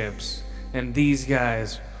passenger ships, and these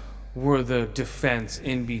guys were the defense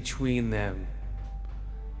in between them.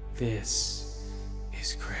 This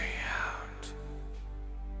is Greyhound.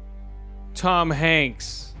 Tom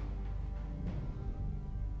Hanks.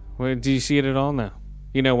 Wait, do you see it at all now?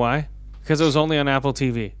 You know why? Because it was only on Apple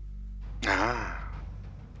TV.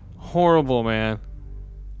 Horrible, man.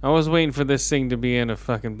 I was waiting for this thing to be in a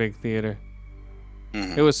fucking big theater.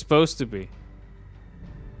 It was supposed to be.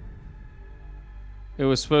 It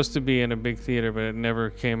was supposed to be in a big theater, but it never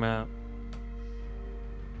came out.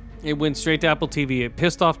 It went straight to Apple TV. It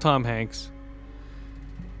pissed off Tom Hanks.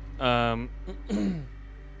 So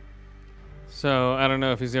I don't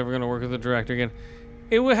know if he's ever going to work with the director again.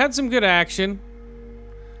 had some good action.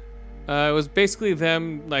 It was basically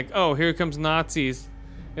them like, oh, here comes Nazis,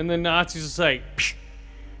 and the Nazis was like,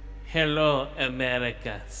 hello,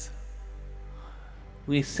 Americans.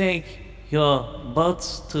 We sink your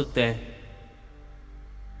boats today.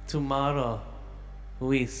 Tomorrow,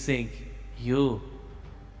 we sink you,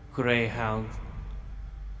 Greyhound.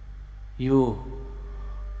 You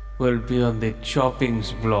will be on the chopping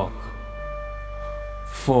block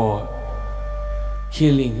for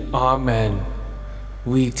killing our men.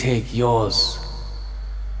 We take yours.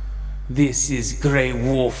 This is Grey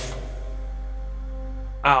Wolf.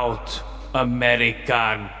 Out,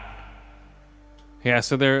 American. Yeah,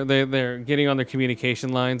 so they're getting on their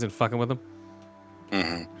communication lines and fucking with them.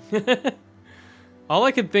 Mm-hmm. All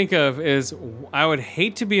I could think of is I would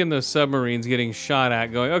hate to be in those submarines getting shot at,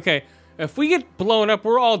 going, okay, if we get blown up,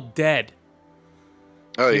 we're all dead.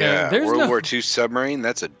 Oh, yeah. World no... War II submarine,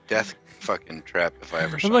 that's a death fucking trap if I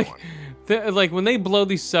ever saw like, one. Like, when they blow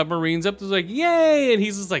these submarines up, there's like, yay! And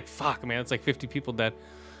he's just like, fuck, man, it's like 50 people dead.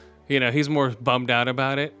 You know, he's more bummed out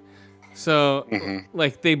about it. So,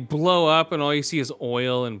 like, they blow up and all you see is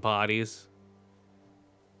oil and bodies.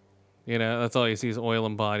 You know, that's all you see is oil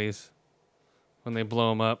and bodies when they blow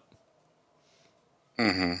them up.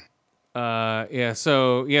 So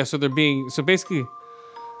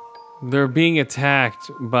they're being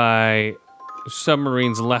attacked by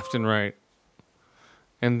submarines left and right.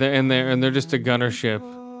 And they're just a gunner ship.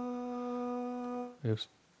 Oops.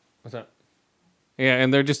 What's up? Yeah,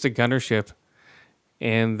 and they're just a gunner ship.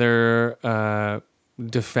 And they're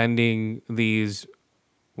defending these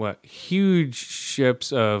huge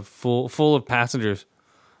ships of full of passengers,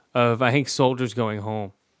 of I think soldiers going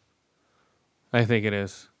home. I think it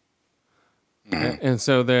is. And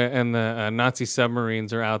so the Nazi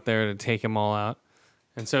submarines are out there to take them all out.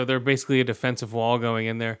 And so they're basically a defensive wall going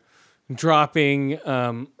in there, dropping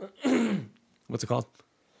what's it called?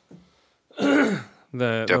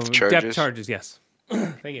 Depth charges, yes.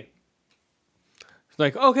 Thank you. It's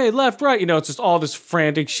like, okay, left, right. You know, it's just all this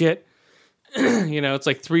frantic shit. You know, it's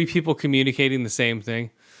like three people communicating the same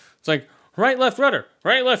thing. It's like, right, left, rudder,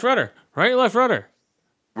 right, left, rudder, right, left, rudder.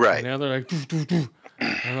 Right. And now they're like, doo, doo, doo.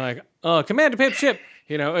 And like, command to pip ship.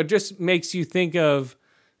 You know, it just makes you think of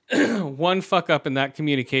one fuck up in that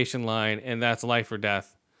communication line, and that's life or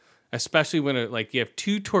death. Especially when you have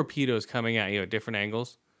two torpedoes coming at you at different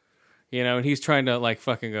angles. You know, and he's trying to like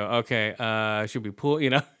fucking go, okay, should we pull? You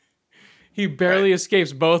know, he barely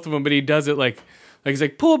escapes both of them, but he does it like he's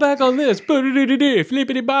like, pull back on this,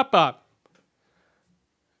 flippity bop bop.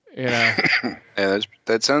 You know, yeah,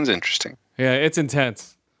 that sounds interesting. Yeah, it's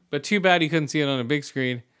intense, but too bad you couldn't see it on a big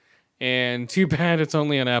screen, and too bad it's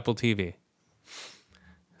only on Apple TV.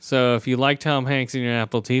 So if you like Tom Hanks in your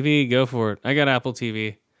Apple TV, go for it. I got Apple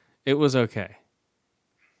TV. It was okay.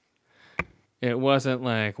 It wasn't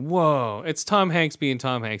like, whoa, it's Tom Hanks being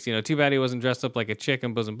Tom Hanks. You know, too bad he wasn't dressed up like a chick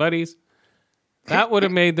in Bosom Buddies. That would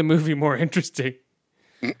have made the movie more interesting.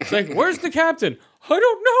 It's like, where's the captain? I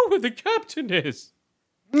don't know where the captain is.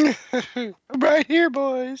 I'm right here,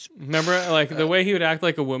 boys. Remember, like, the way he would act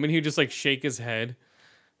like a woman, he would just, like, shake his head.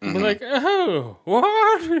 And be like, oh,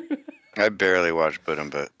 what? I barely watched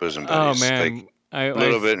Bosom Buddies. Oh, man. Like, a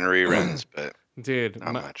little bit in reruns, but dude,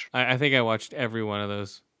 not much. I think I watched every one of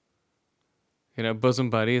those. You know, Bosom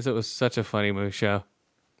Buddies, it was such a funny movie show.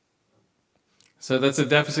 So that's a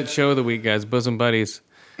deficit show of the week, guys, Bosom Buddies.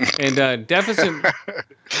 And deficit...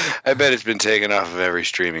 I bet it's been taken off of every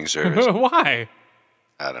streaming service. Why?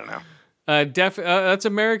 I don't know. That's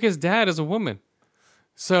America's Dad as a woman.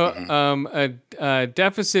 So a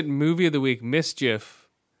deficit movie of the week, Mischief,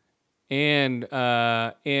 and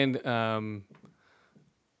A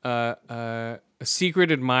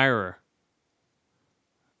Secret Admirer.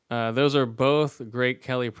 Those are both great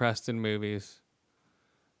Kelly Preston movies.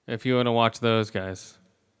 If you want to watch those, guys.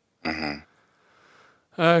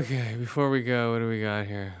 Okay, before we go, what do we got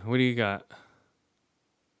here? What do you got?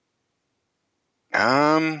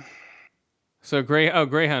 So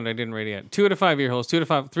Greyhound, I didn't rate it yet. 2 out of 5 ear holes, 2 out of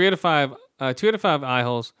 5, 3 out of 5, 2 out of 5 eye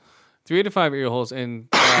holes, 3 out of 5 ear holes, and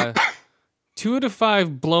 2 out of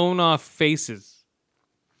 5 blown off faces.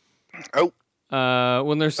 Oh.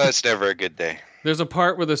 When there's that's never a good day. There's a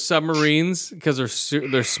part where the submarines, because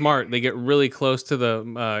they're smart, they get really close to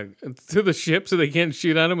the ship so they can't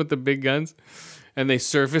shoot at them with the big guns, and they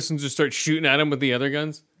surface and just start shooting at them with the other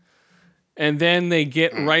guns. And then they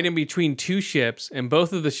get right in between two ships, and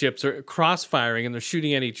both of the ships are cross-firing, and they're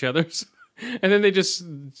shooting at each other. And then they just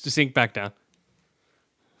sink back down.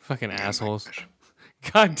 Fucking assholes.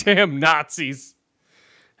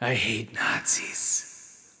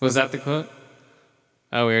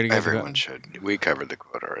 Oh, we already got the Everyone quote. should. We covered the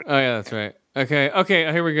quote already. Oh yeah, that's right.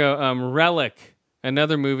 Okay, here we go. Relic,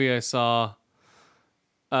 another movie I saw.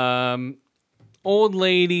 Old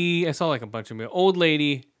lady. I saw like a bunch of movies. Old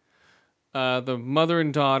lady. The mother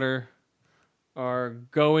and daughter are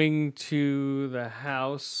going to the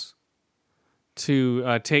house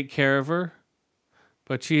to take care of her,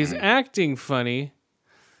 but she's acting funny.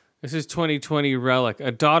 This is 2020 Relic.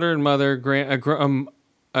 A daughter, mother, and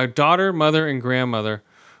grandmother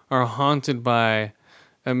are haunted by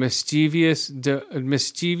a manifestation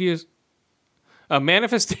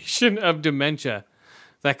of dementia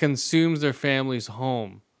that consumes their family's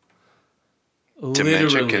home. Dementia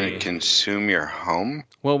Literally. can consume your home?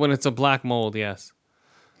 Well, when it's a black mold, yes.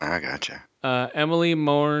 I gotcha. Emily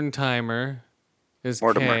Mortimer is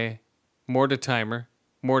Mortimer. K.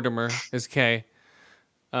 Mortimer is K.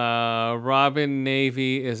 Robin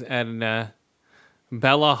Navy is Edna.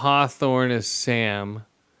 Bella Hawthorne is Sam.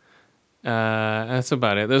 That's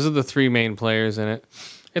about it. Those are the three main players in it.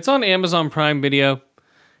 It's on Amazon Prime Video.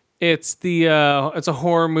 It's a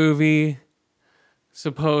horror movie.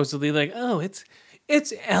 Supposedly, like, oh, it's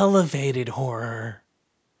elevated horror.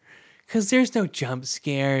 'Cause there's no jump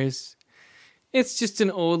scares. It's just an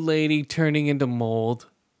old lady turning into mold.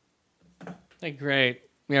 Like, great.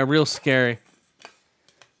 Yeah, real scary.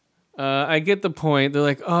 I get the point. They're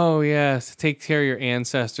like, oh, yes, take care of your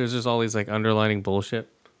ancestors. There's all these, like, underlining bullshit.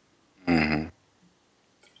 Mm-hmm.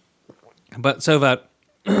 But so that,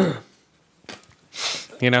 you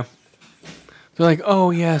know, they're like, oh,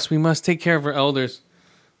 yes, we must take care of our elders.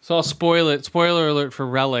 So I'll spoil it. Spoiler alert for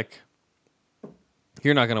Relic.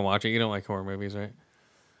 You're not going to watch it. You don't like horror movies, right?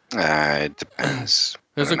 It depends.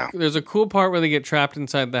 There's a cool part where they get trapped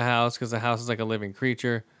inside the house because the house is like a living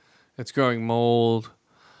creature. It's growing mold.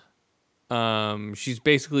 She's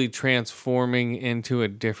basically transforming into a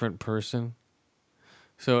different person.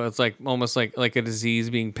 So it's like almost like a disease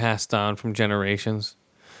being passed down from generations.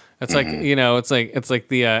 It's like, you know, it's like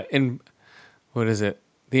the what is it?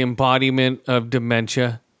 The embodiment of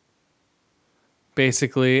dementia.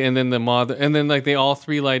 Basically, and then like they all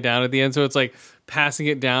three lie down at the end, so it's like passing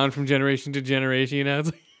it down from generation to generation, you know?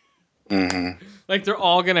 It's like, like they're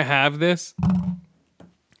all gonna have this.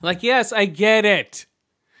 Like, yes, I get it.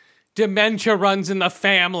 Dementia runs in the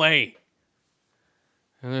family.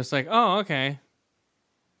 And it's like, oh, okay.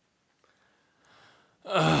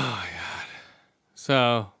 Oh my God.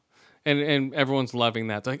 So and everyone's loving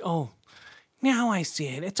that. They're like, oh, now I see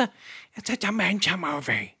it. It's a dementia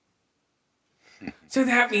movie. So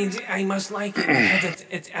that means I must like it because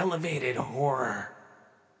it's elevated horror.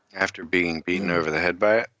 After being beaten over the head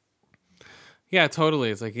by it? Yeah, totally.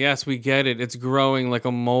 It's like, yes, we get it. It's growing like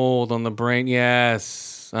a mold on the brain.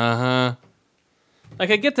 Yes. Uh-huh. Like,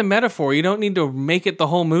 I get the metaphor. You don't need to make it the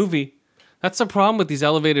whole movie. That's the problem with these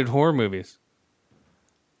elevated horror movies.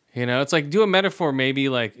 You know, it's like, do a metaphor maybe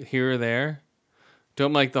like here or there.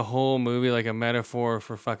 Don't make the whole movie like a metaphor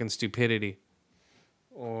for fucking stupidity.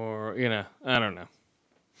 Or, you know, I don't know.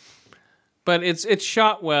 But it's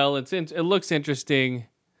shot well. It looks interesting.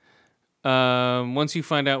 Once you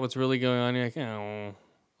find out what's really going on, you're like, oh.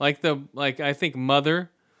 I think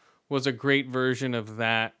Mother was a great version of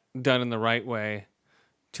that done in the right way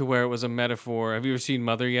to where it was a metaphor. Have you ever seen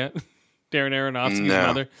Mother yet? Darren Aronofsky's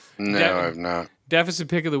Mother? No, I've not. Deficit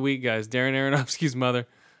pick of the week, guys. Darren Aronofsky's Mother.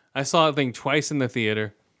 I saw that thing twice in the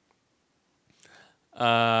theater.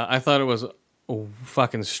 I thought it was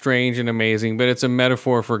fucking strange and amazing, but it's a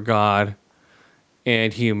metaphor for God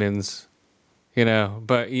and humans, you know.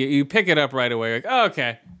 But you pick it up right away, like, oh,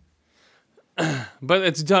 okay. But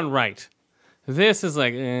it's done right. This is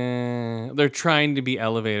like, they're trying to be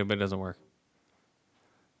elevated, but it doesn't work.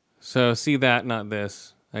 So see that, not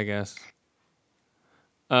this, I guess.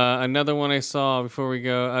 Another one I saw before we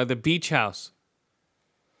go, The Beach House.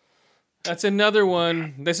 That's another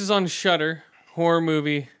one. This is on Shudder. Horror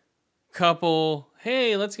movie. Couple.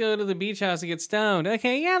 Hey, let's go to the beach house and get stoned.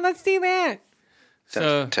 Okay, yeah, let's do that. Sounds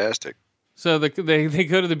fantastic. So they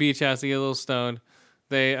go to the beach house. They get a little stoned.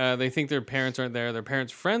 They think their parents aren't there. Their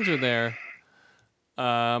parents' friends are there.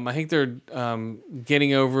 I think they're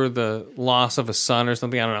getting over the loss of a son or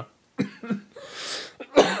something. I don't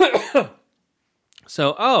know.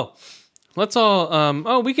 So, let's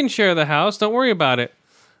all. We can share the house. Don't worry about it.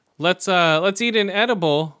 Let's eat an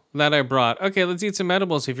edible that I brought. Okay, let's eat some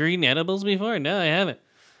edibles. Have you eaten edibles before? No, I haven't.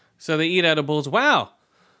 So they eat edibles. Wow,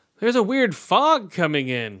 there's a weird fog coming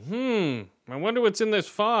in. I wonder what's in this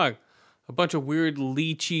fog. A bunch of weird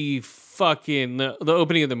lychee fucking... The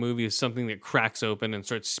opening of the movie is something that cracks open and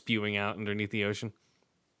starts spewing out underneath the ocean.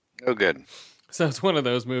 Oh, good. So it's one of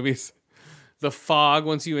those movies. The fog,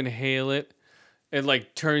 once you inhale it, It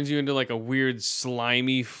like turns you into like a weird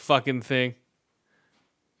slimy fucking thing.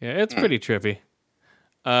 Yeah, it's pretty trippy.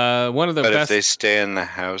 One of the But best. if they stay in the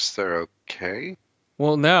house, they're okay.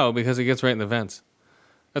 Well, no, because it gets right in the vents.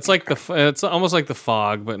 It's like it's almost like the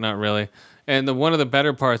fog, but not really. And one of the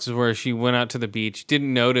better parts is where she went out to the beach,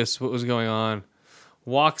 didn't notice what was going on,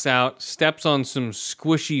 walks out, steps on some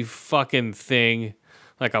squishy fucking thing,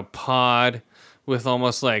 like a pod with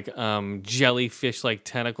almost like jellyfish like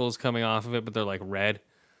tentacles coming off of it, but they're like red.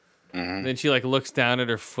 Mm-hmm. Then she like looks down at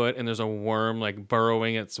her foot, and there's a worm like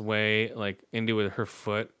burrowing its way like into her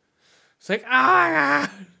foot. It's like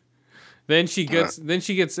ah. Then she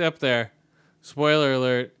gets up there. Spoiler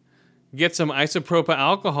alert. Gets some isopropyl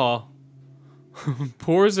alcohol.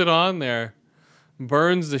 Pours it on there.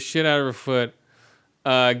 Burns the shit out of her foot.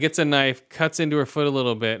 Gets a knife, cuts into her foot a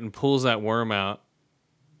little bit, and pulls that worm out.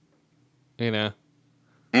 You know.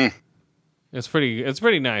 It's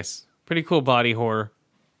pretty nice. Pretty cool body horror.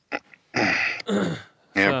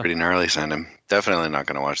 Yeah, pretty gnarly sounding. Definitely not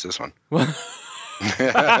going to watch this one.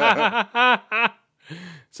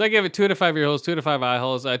 So I gave it 2 out of 5 ear holes, 2 out of 5 eye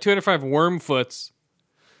holes, 2 out of 5 worm foots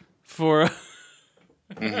for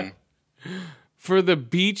for the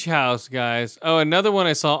beach house, guys. Oh, another one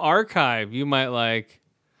I saw, Archive, you might like.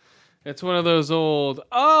 It's one of those old,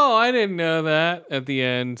 oh, I didn't know that at the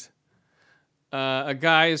end. A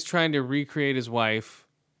guy is trying to recreate his wife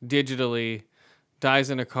digitally, dies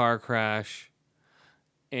in a car crash,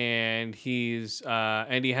 and he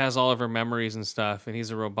has all of her memories and stuff, and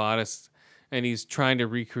he's a robotist. And he's trying to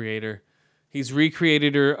recreate her. He's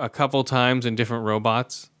recreated her a couple times in different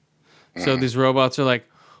robots. So these robots are like,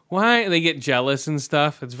 why? And they get jealous and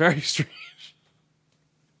stuff. It's very strange.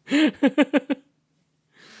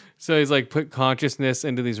 So he's like put consciousness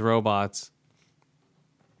into these robots.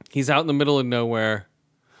 He's out in the middle of nowhere,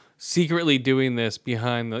 secretly doing this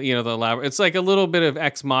behind the lab. It's like a little bit of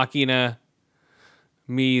Ex Machina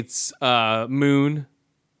meets Moon.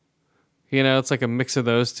 It's like a mix of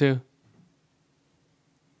those two.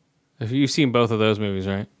 You've seen both of those movies,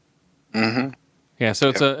 right? Mm-hmm. Yeah, so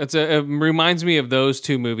it reminds me of those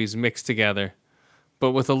two movies mixed together,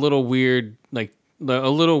 but with a little weird, like a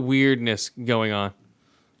little weirdness going on,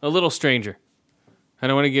 a little stranger. I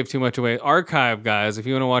don't want to give too much away. Archive, guys, if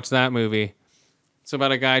you want to watch that movie, it's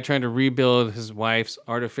about a guy trying to rebuild his wife's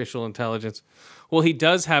artificial intelligence. Well, he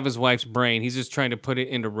does have his wife's brain. He's just trying to put it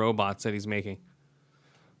into robots that he's making.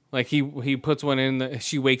 Like he puts one in.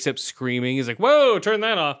 She wakes up screaming. He's like, "Whoa, turn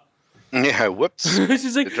that off." Yeah, whoops.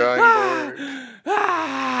 She's like, the drawing board.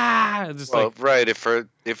 Just Well, right.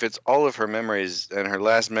 If it's all of her memories, and her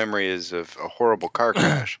last memory is of a horrible car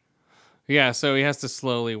crash. Yeah, so he has to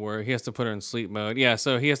slowly work. He has to put her in sleep mode. Yeah,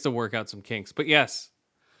 so he has to work out some kinks. But yes,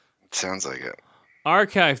 It sounds like it.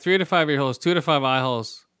 Archive, 3 out of 5 ear holes, 2 out of 5 eye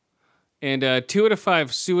holes, and 2 out of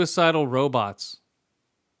 5 suicidal robots.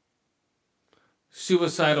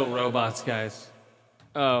 Suicidal robots, guys.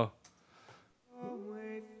 Oh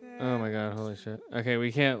my god, holy shit. Okay,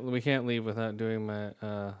 we can't leave without doing my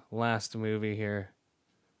last movie here.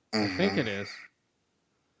 I think it is.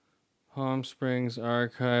 Palm Springs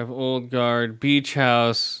Archive, Old Guard, Beach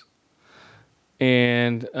House,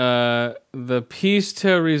 and the Piece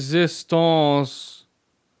de Resistance.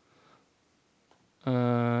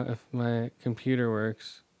 If my computer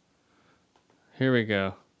works. Here we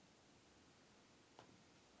go.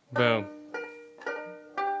 Boom.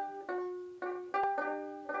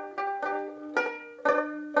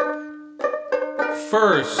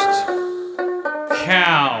 First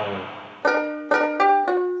cow.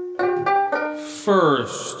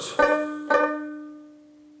 First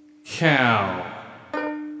cow.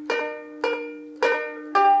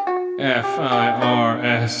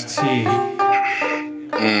 FIRST.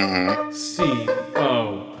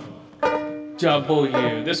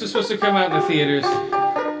 COW. This was supposed to come out in the theaters.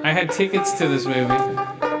 I had tickets to this movie. Hold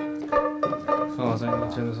on a second, let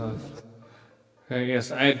me turn this on. Okay,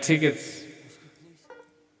 yes, I had tickets.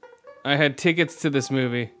 I had tickets to this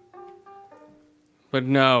movie. But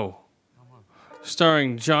no.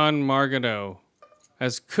 Starring John Margato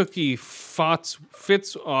as Cookie Fitzwitz.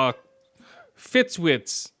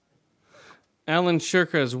 Alan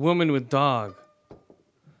Shirka as Woman with Dog.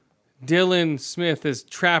 Dylan Smith as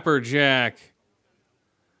Trapper Jack.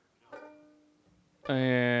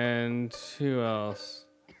 And who else?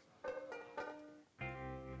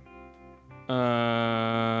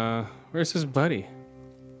 Where's his buddy?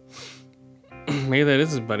 Maybe that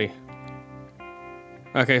is his buddy.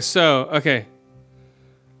 Okay.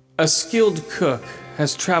 A skilled cook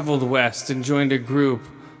has traveled west and joined a group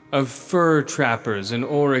of fur trappers in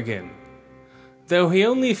Oregon. though he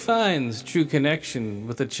only finds true connection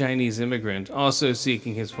with a Chinese immigrant also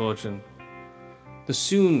seeking his fortune. The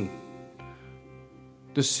soon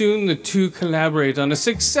the two collaborate on a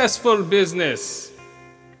successful business.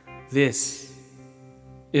 This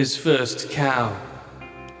is First Cow.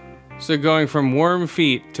 So going from worm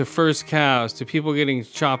feet to first cows to people getting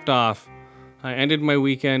chopped off, I ended my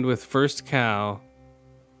weekend with First Cow.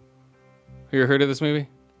 Have you ever heard of this movie?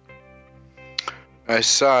 I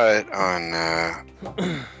saw it on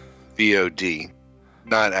VOD.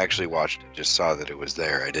 Not actually watched it, just saw that it was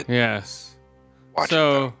there. I didn't Yes. watch it.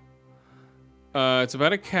 So, it's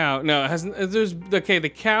about a cow. No, it hasn't.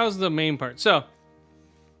 The cow's the main part. So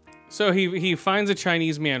he finds a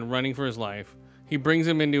Chinese man running for his life. He brings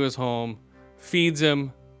him into his home, feeds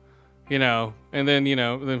him, and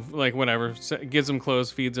then like whatever, gives him clothes,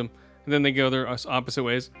 feeds him, and then they go their opposite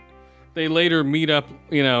ways. They later meet up,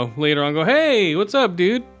 later on. Go, hey, what's up,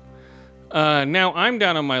 dude? Now I'm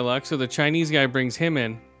down on my luck. So the Chinese guy brings him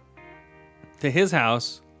in to his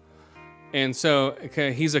house, and so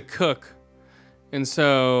he's a cook. And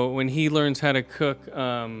so when he learns how to cook, they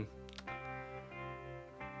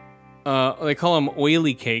call them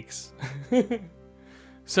oily cakes.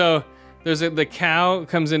 So the cow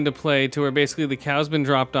comes into play to where basically the cow's been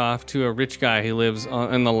dropped off to a rich guy who lives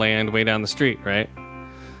on the land way down the street, right?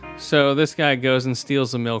 So this guy goes and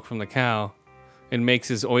steals the milk from the cow and makes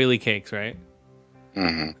his oily cakes, right?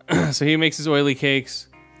 Mm-hmm. So he makes his oily cakes.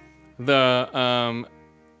 And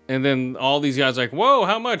then all these guys are like, whoa,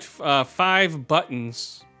 how much? 5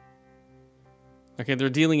 buttons. Okay, they're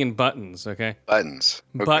dealing in buttons, okay? Buttons.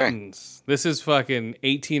 Okay. Buttons. This is fucking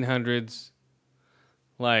 1800s.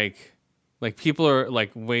 Like people are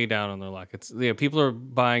like way down on their luck. People are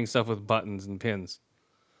buying stuff with buttons and pins.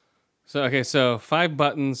 So 5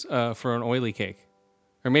 buttons for an oily cake.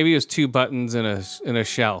 Or maybe it was 2 buttons in a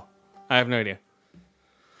shell. I have no idea.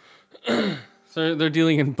 So they're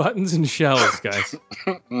dealing in buttons and shells, guys.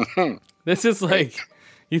 This is like,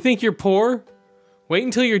 you think you're poor? Wait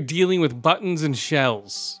until you're dealing with buttons and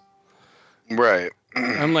shells. Right.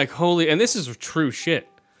 I'm like, holy, and this is true shit.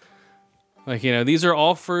 Like, these are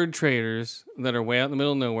all fur traders that are way out in the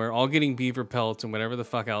middle of nowhere, all getting beaver pelts and whatever the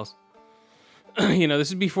fuck else. This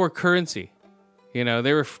is before currency.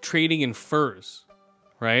 They were trading in furs,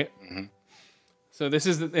 right? Mm-hmm. So this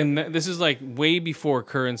is like way before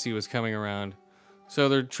currency was coming around. So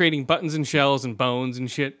they're trading buttons and shells and bones and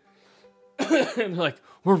shit. And they're like,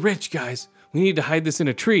 we're rich, guys. We need to hide this in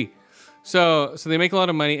a tree. So they make a lot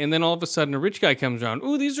of money, and then all of a sudden a rich guy comes around.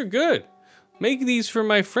 Ooh, these are good. Make these for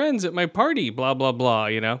my friends at my party, blah, blah, blah,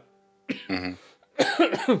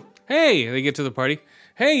 Mm-hmm. Hey, they get to the party.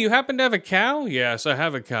 Hey, you happen to have a cow? Yes, I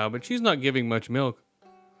have a cow, but she's not giving much milk.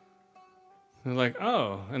 They're like,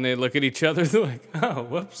 oh. And they look at each other. They're like, oh,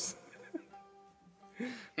 whoops.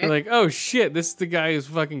 They're like, oh, shit, this is the guy whose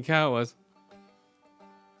fucking cow was.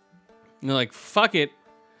 And they're like, fuck it.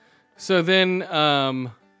 So then,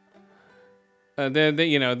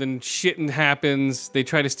 then shit happens. They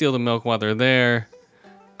try to steal the milk while they're there.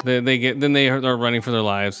 They are running for their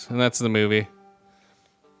lives. And that's the movie.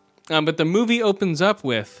 But the movie opens up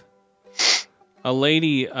with a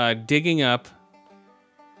lady digging up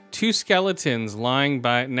 2 skeletons lying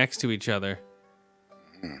next to each other.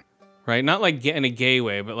 Right? Not like in a gay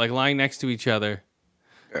way, but like lying next to each other.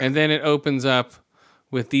 Yeah. And then it opens up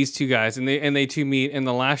with these 2 guys, and they two meet. And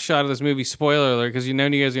the last shot of this movie, spoiler alert, because you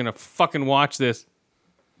guys are gonna fucking watch this,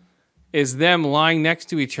 is them lying next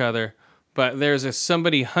to each other, but there's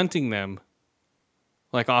somebody hunting them,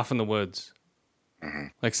 like off in the woods. Mm-hmm.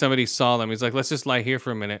 Like somebody saw them. He's like, let's just lie here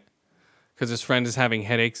for a minute, because his friend is having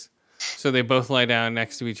headaches. So they both lie down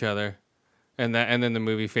next to each other, and then the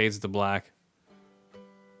movie fades to black.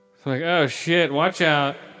 It's like, oh shit, watch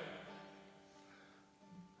out.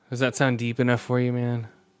 Does that sound deep enough for you, man?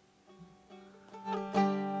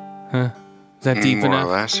 Huh? Is that deep enough? More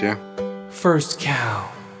or less, yeah. First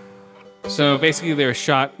Cow. So basically they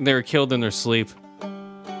were killed in their sleep.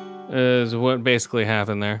 Is what basically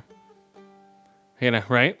happened there.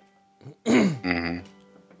 Right? Mm-hmm.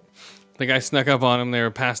 The guy snuck up on them. They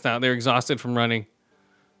were passed out. They were exhausted from running.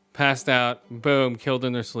 Passed out. Boom. Killed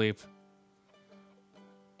in their sleep.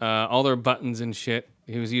 All their buttons and shit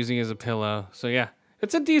he was using as a pillow. So yeah,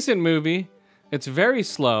 it's a decent movie. It's very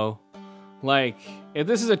slow. Like, if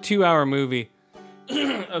this is a 2-hour movie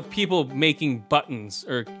of people making buttons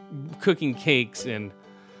or cooking cakes and,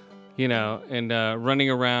 running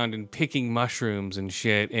around and picking mushrooms and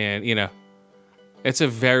shit. And, it's a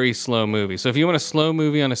very slow movie. So if you want a slow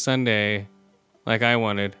movie on a Sunday, like I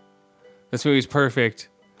wanted, this movie's perfect.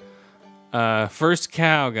 First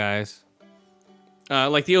Cow, guys.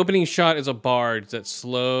 Like the opening shot is a barge that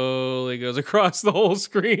slowly goes across the whole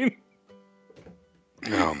screen.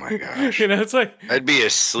 Oh my gosh. You know, it's like I'd be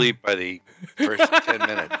asleep by the first 10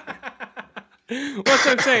 minutes. what's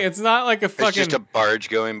I'm saying? It's not like a fucking. It's just a barge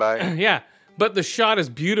going by. Yeah, but the shot is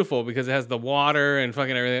beautiful because it has the water and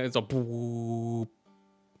fucking everything. It's a boop.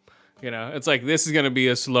 You know, it's like this is gonna be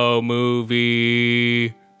a slow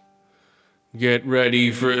movie. Get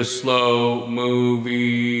ready for a slow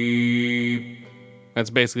movie. That's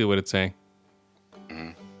basically what it's saying.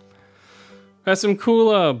 Mm-hmm. Has some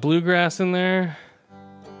cool bluegrass in there.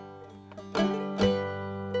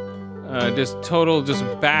 Just total, just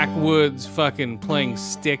backwoods fucking playing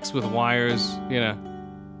sticks with wires, you know.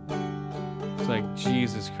 It's like,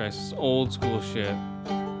 Jesus Christ, it's old school shit.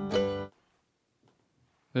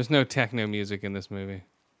 There's no techno music in this movie.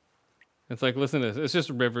 It's like, listen to this. It's just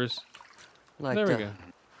rivers. Like There we to go.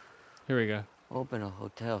 Here we go. open a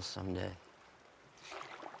hotel someday.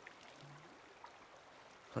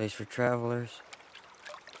 Place for travelers.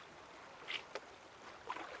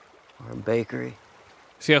 Or a bakery.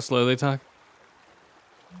 See how slow they talk?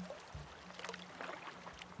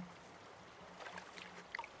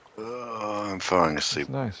 Oh, I'm falling asleep.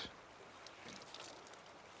 Nice.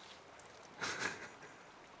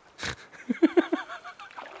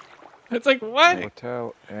 It's like, what?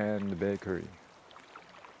 Hotel and the bakery.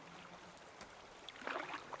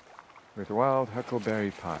 With wild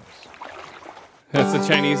huckleberry pies. That's the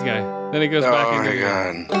Chinese guy. Then it goes back Oh into my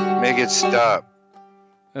the- god. Make it stop.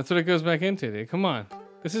 That's what it goes back into, dude. Come on.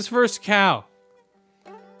 This is First Cow.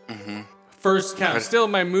 Mm-hmm. First Cow. Still,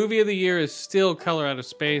 my movie of the year is still Color Out of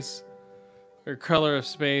Space. Or Color of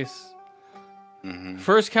Space. Mm-hmm.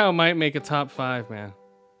 First Cow might make a top 5, man.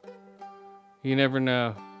 You never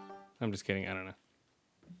know. I'm just kidding. I don't know.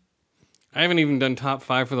 I haven't even done top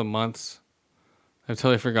 5 for the months. I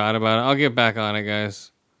totally forgot about it. I'll get back on it,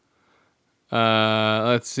 guys.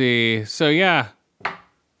 Let's see. So, yeah.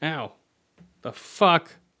 Ow. The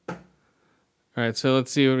fuck? All right, so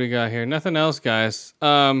let's see what we got here. Nothing else, guys.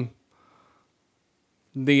 The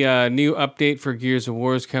new update for Gears of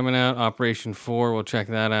War is coming out. Operation 4. We'll check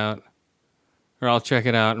that out. Or I'll check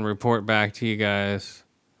it out and report back to you guys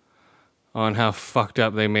on how fucked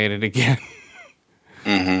up they made it again.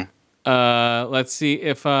 Mm-hmm. Let's see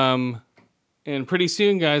if and pretty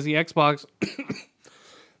soon, guys, the Xbox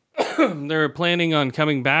they're planning on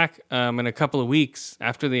coming back in a couple of weeks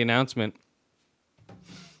after the announcement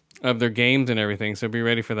of their games and everything. So be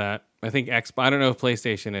ready for that. I think I don't know if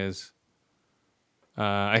PlayStation is.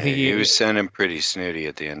 I think he was sounding pretty snooty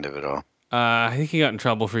at the end of it all. I think he got in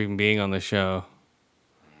trouble for even being on the show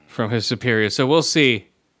from his superiors. So we'll see.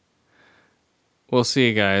 We'll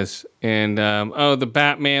see, guys. And, the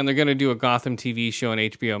Batman, they're going to do a Gotham TV show on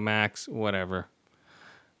HBO Max. Whatever.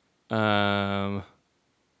 Yeah,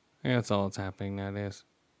 that's all that's happening nowadays.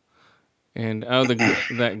 And,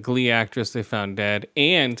 that Glee actress they found dead.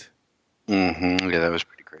 And... Mm-hmm. Yeah, that was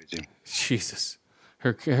pretty crazy. Jesus.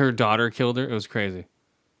 Her daughter killed her. It was crazy.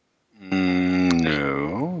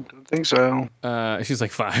 No, don't think so. She's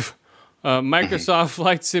like 5. Microsoft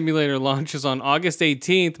Flight Simulator launches on August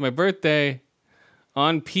 18th, my birthday,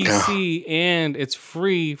 on PC, and it's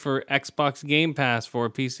free for Xbox Game Pass for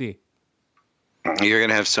PC. You're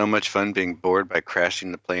gonna have so much fun being bored by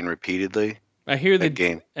crashing the plane repeatedly. I hear the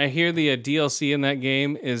game. I hear the DLC in that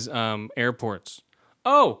game is airports.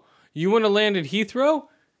 Oh, you want to land at Heathrow?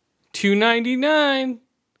 $2.99.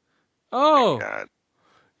 Oh, God.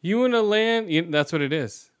 You want to land? That's what it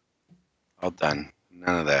is. All done.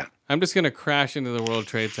 None of that. I'm just gonna crash into the World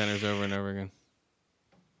Trade Centers over and over again.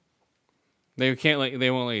 They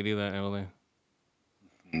won't let you do that, will they?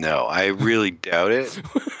 No, I really doubt it.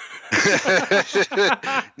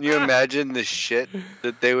 Can you imagine the shit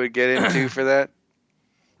that they would get into for that?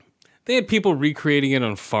 They had people recreating it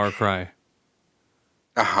on Far Cry.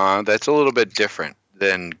 That's a little bit different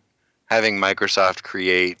than having Microsoft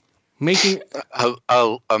create Making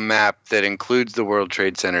a map that includes the World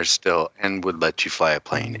Trade Center still and would let you fly a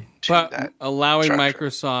plane into but that. allowing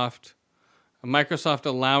structure. Microsoft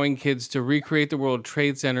allowing kids to recreate the World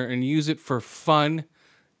Trade Center and use it for fun,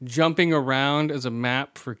 jumping around as a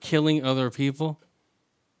map for killing other people.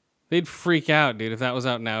 They'd freak out, dude, if that was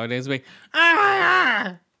out nowadays. They'd be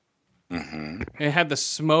like, Mm-hmm. It had the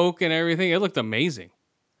smoke and everything. It looked amazing.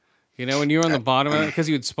 You know, when you were on the bottom of it, because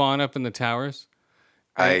you would spawn up in the towers.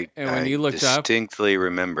 And when you looked up, distinctly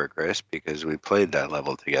remember, Chris, because we played that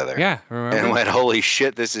level together. Yeah, remember? And went, holy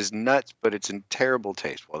shit, this is nuts, but it's in terrible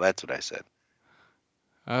taste. Well, that's what I said.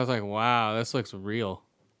 I was like, wow, this looks real.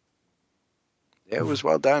 Yeah, it was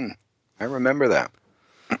well done. I remember that.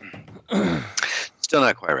 Still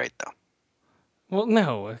not quite right, though. Well,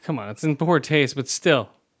 no, come on. It's in poor taste, but still.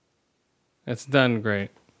 It's done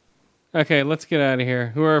great. Okay, let's get out of here.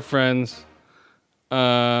 Who are our friends? Who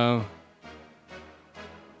are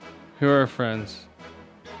our friends?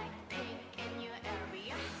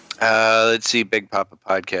 Let's see. Big Papa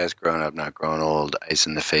Podcast, Growing Up, Not Growing Old, Ice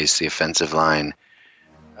in the Face, The Offensive Line.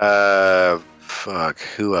 Who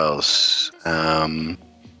else? Horribly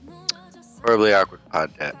Awkward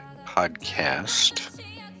Podcast.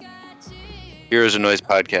 Heroes of Noise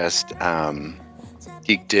Podcast.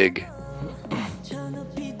 Geek Dig.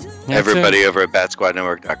 Everybody over at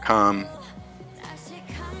BatsquadNetwork.com.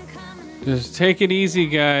 Just take it easy,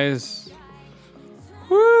 guys.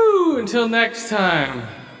 Woo! Until next time.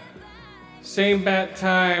 Same bat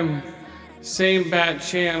time, same bat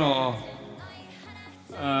channel.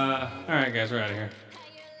 Alright, guys, we're out of here.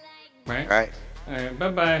 Right? All right. Alright,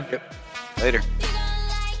 bye-bye. Yep. Later.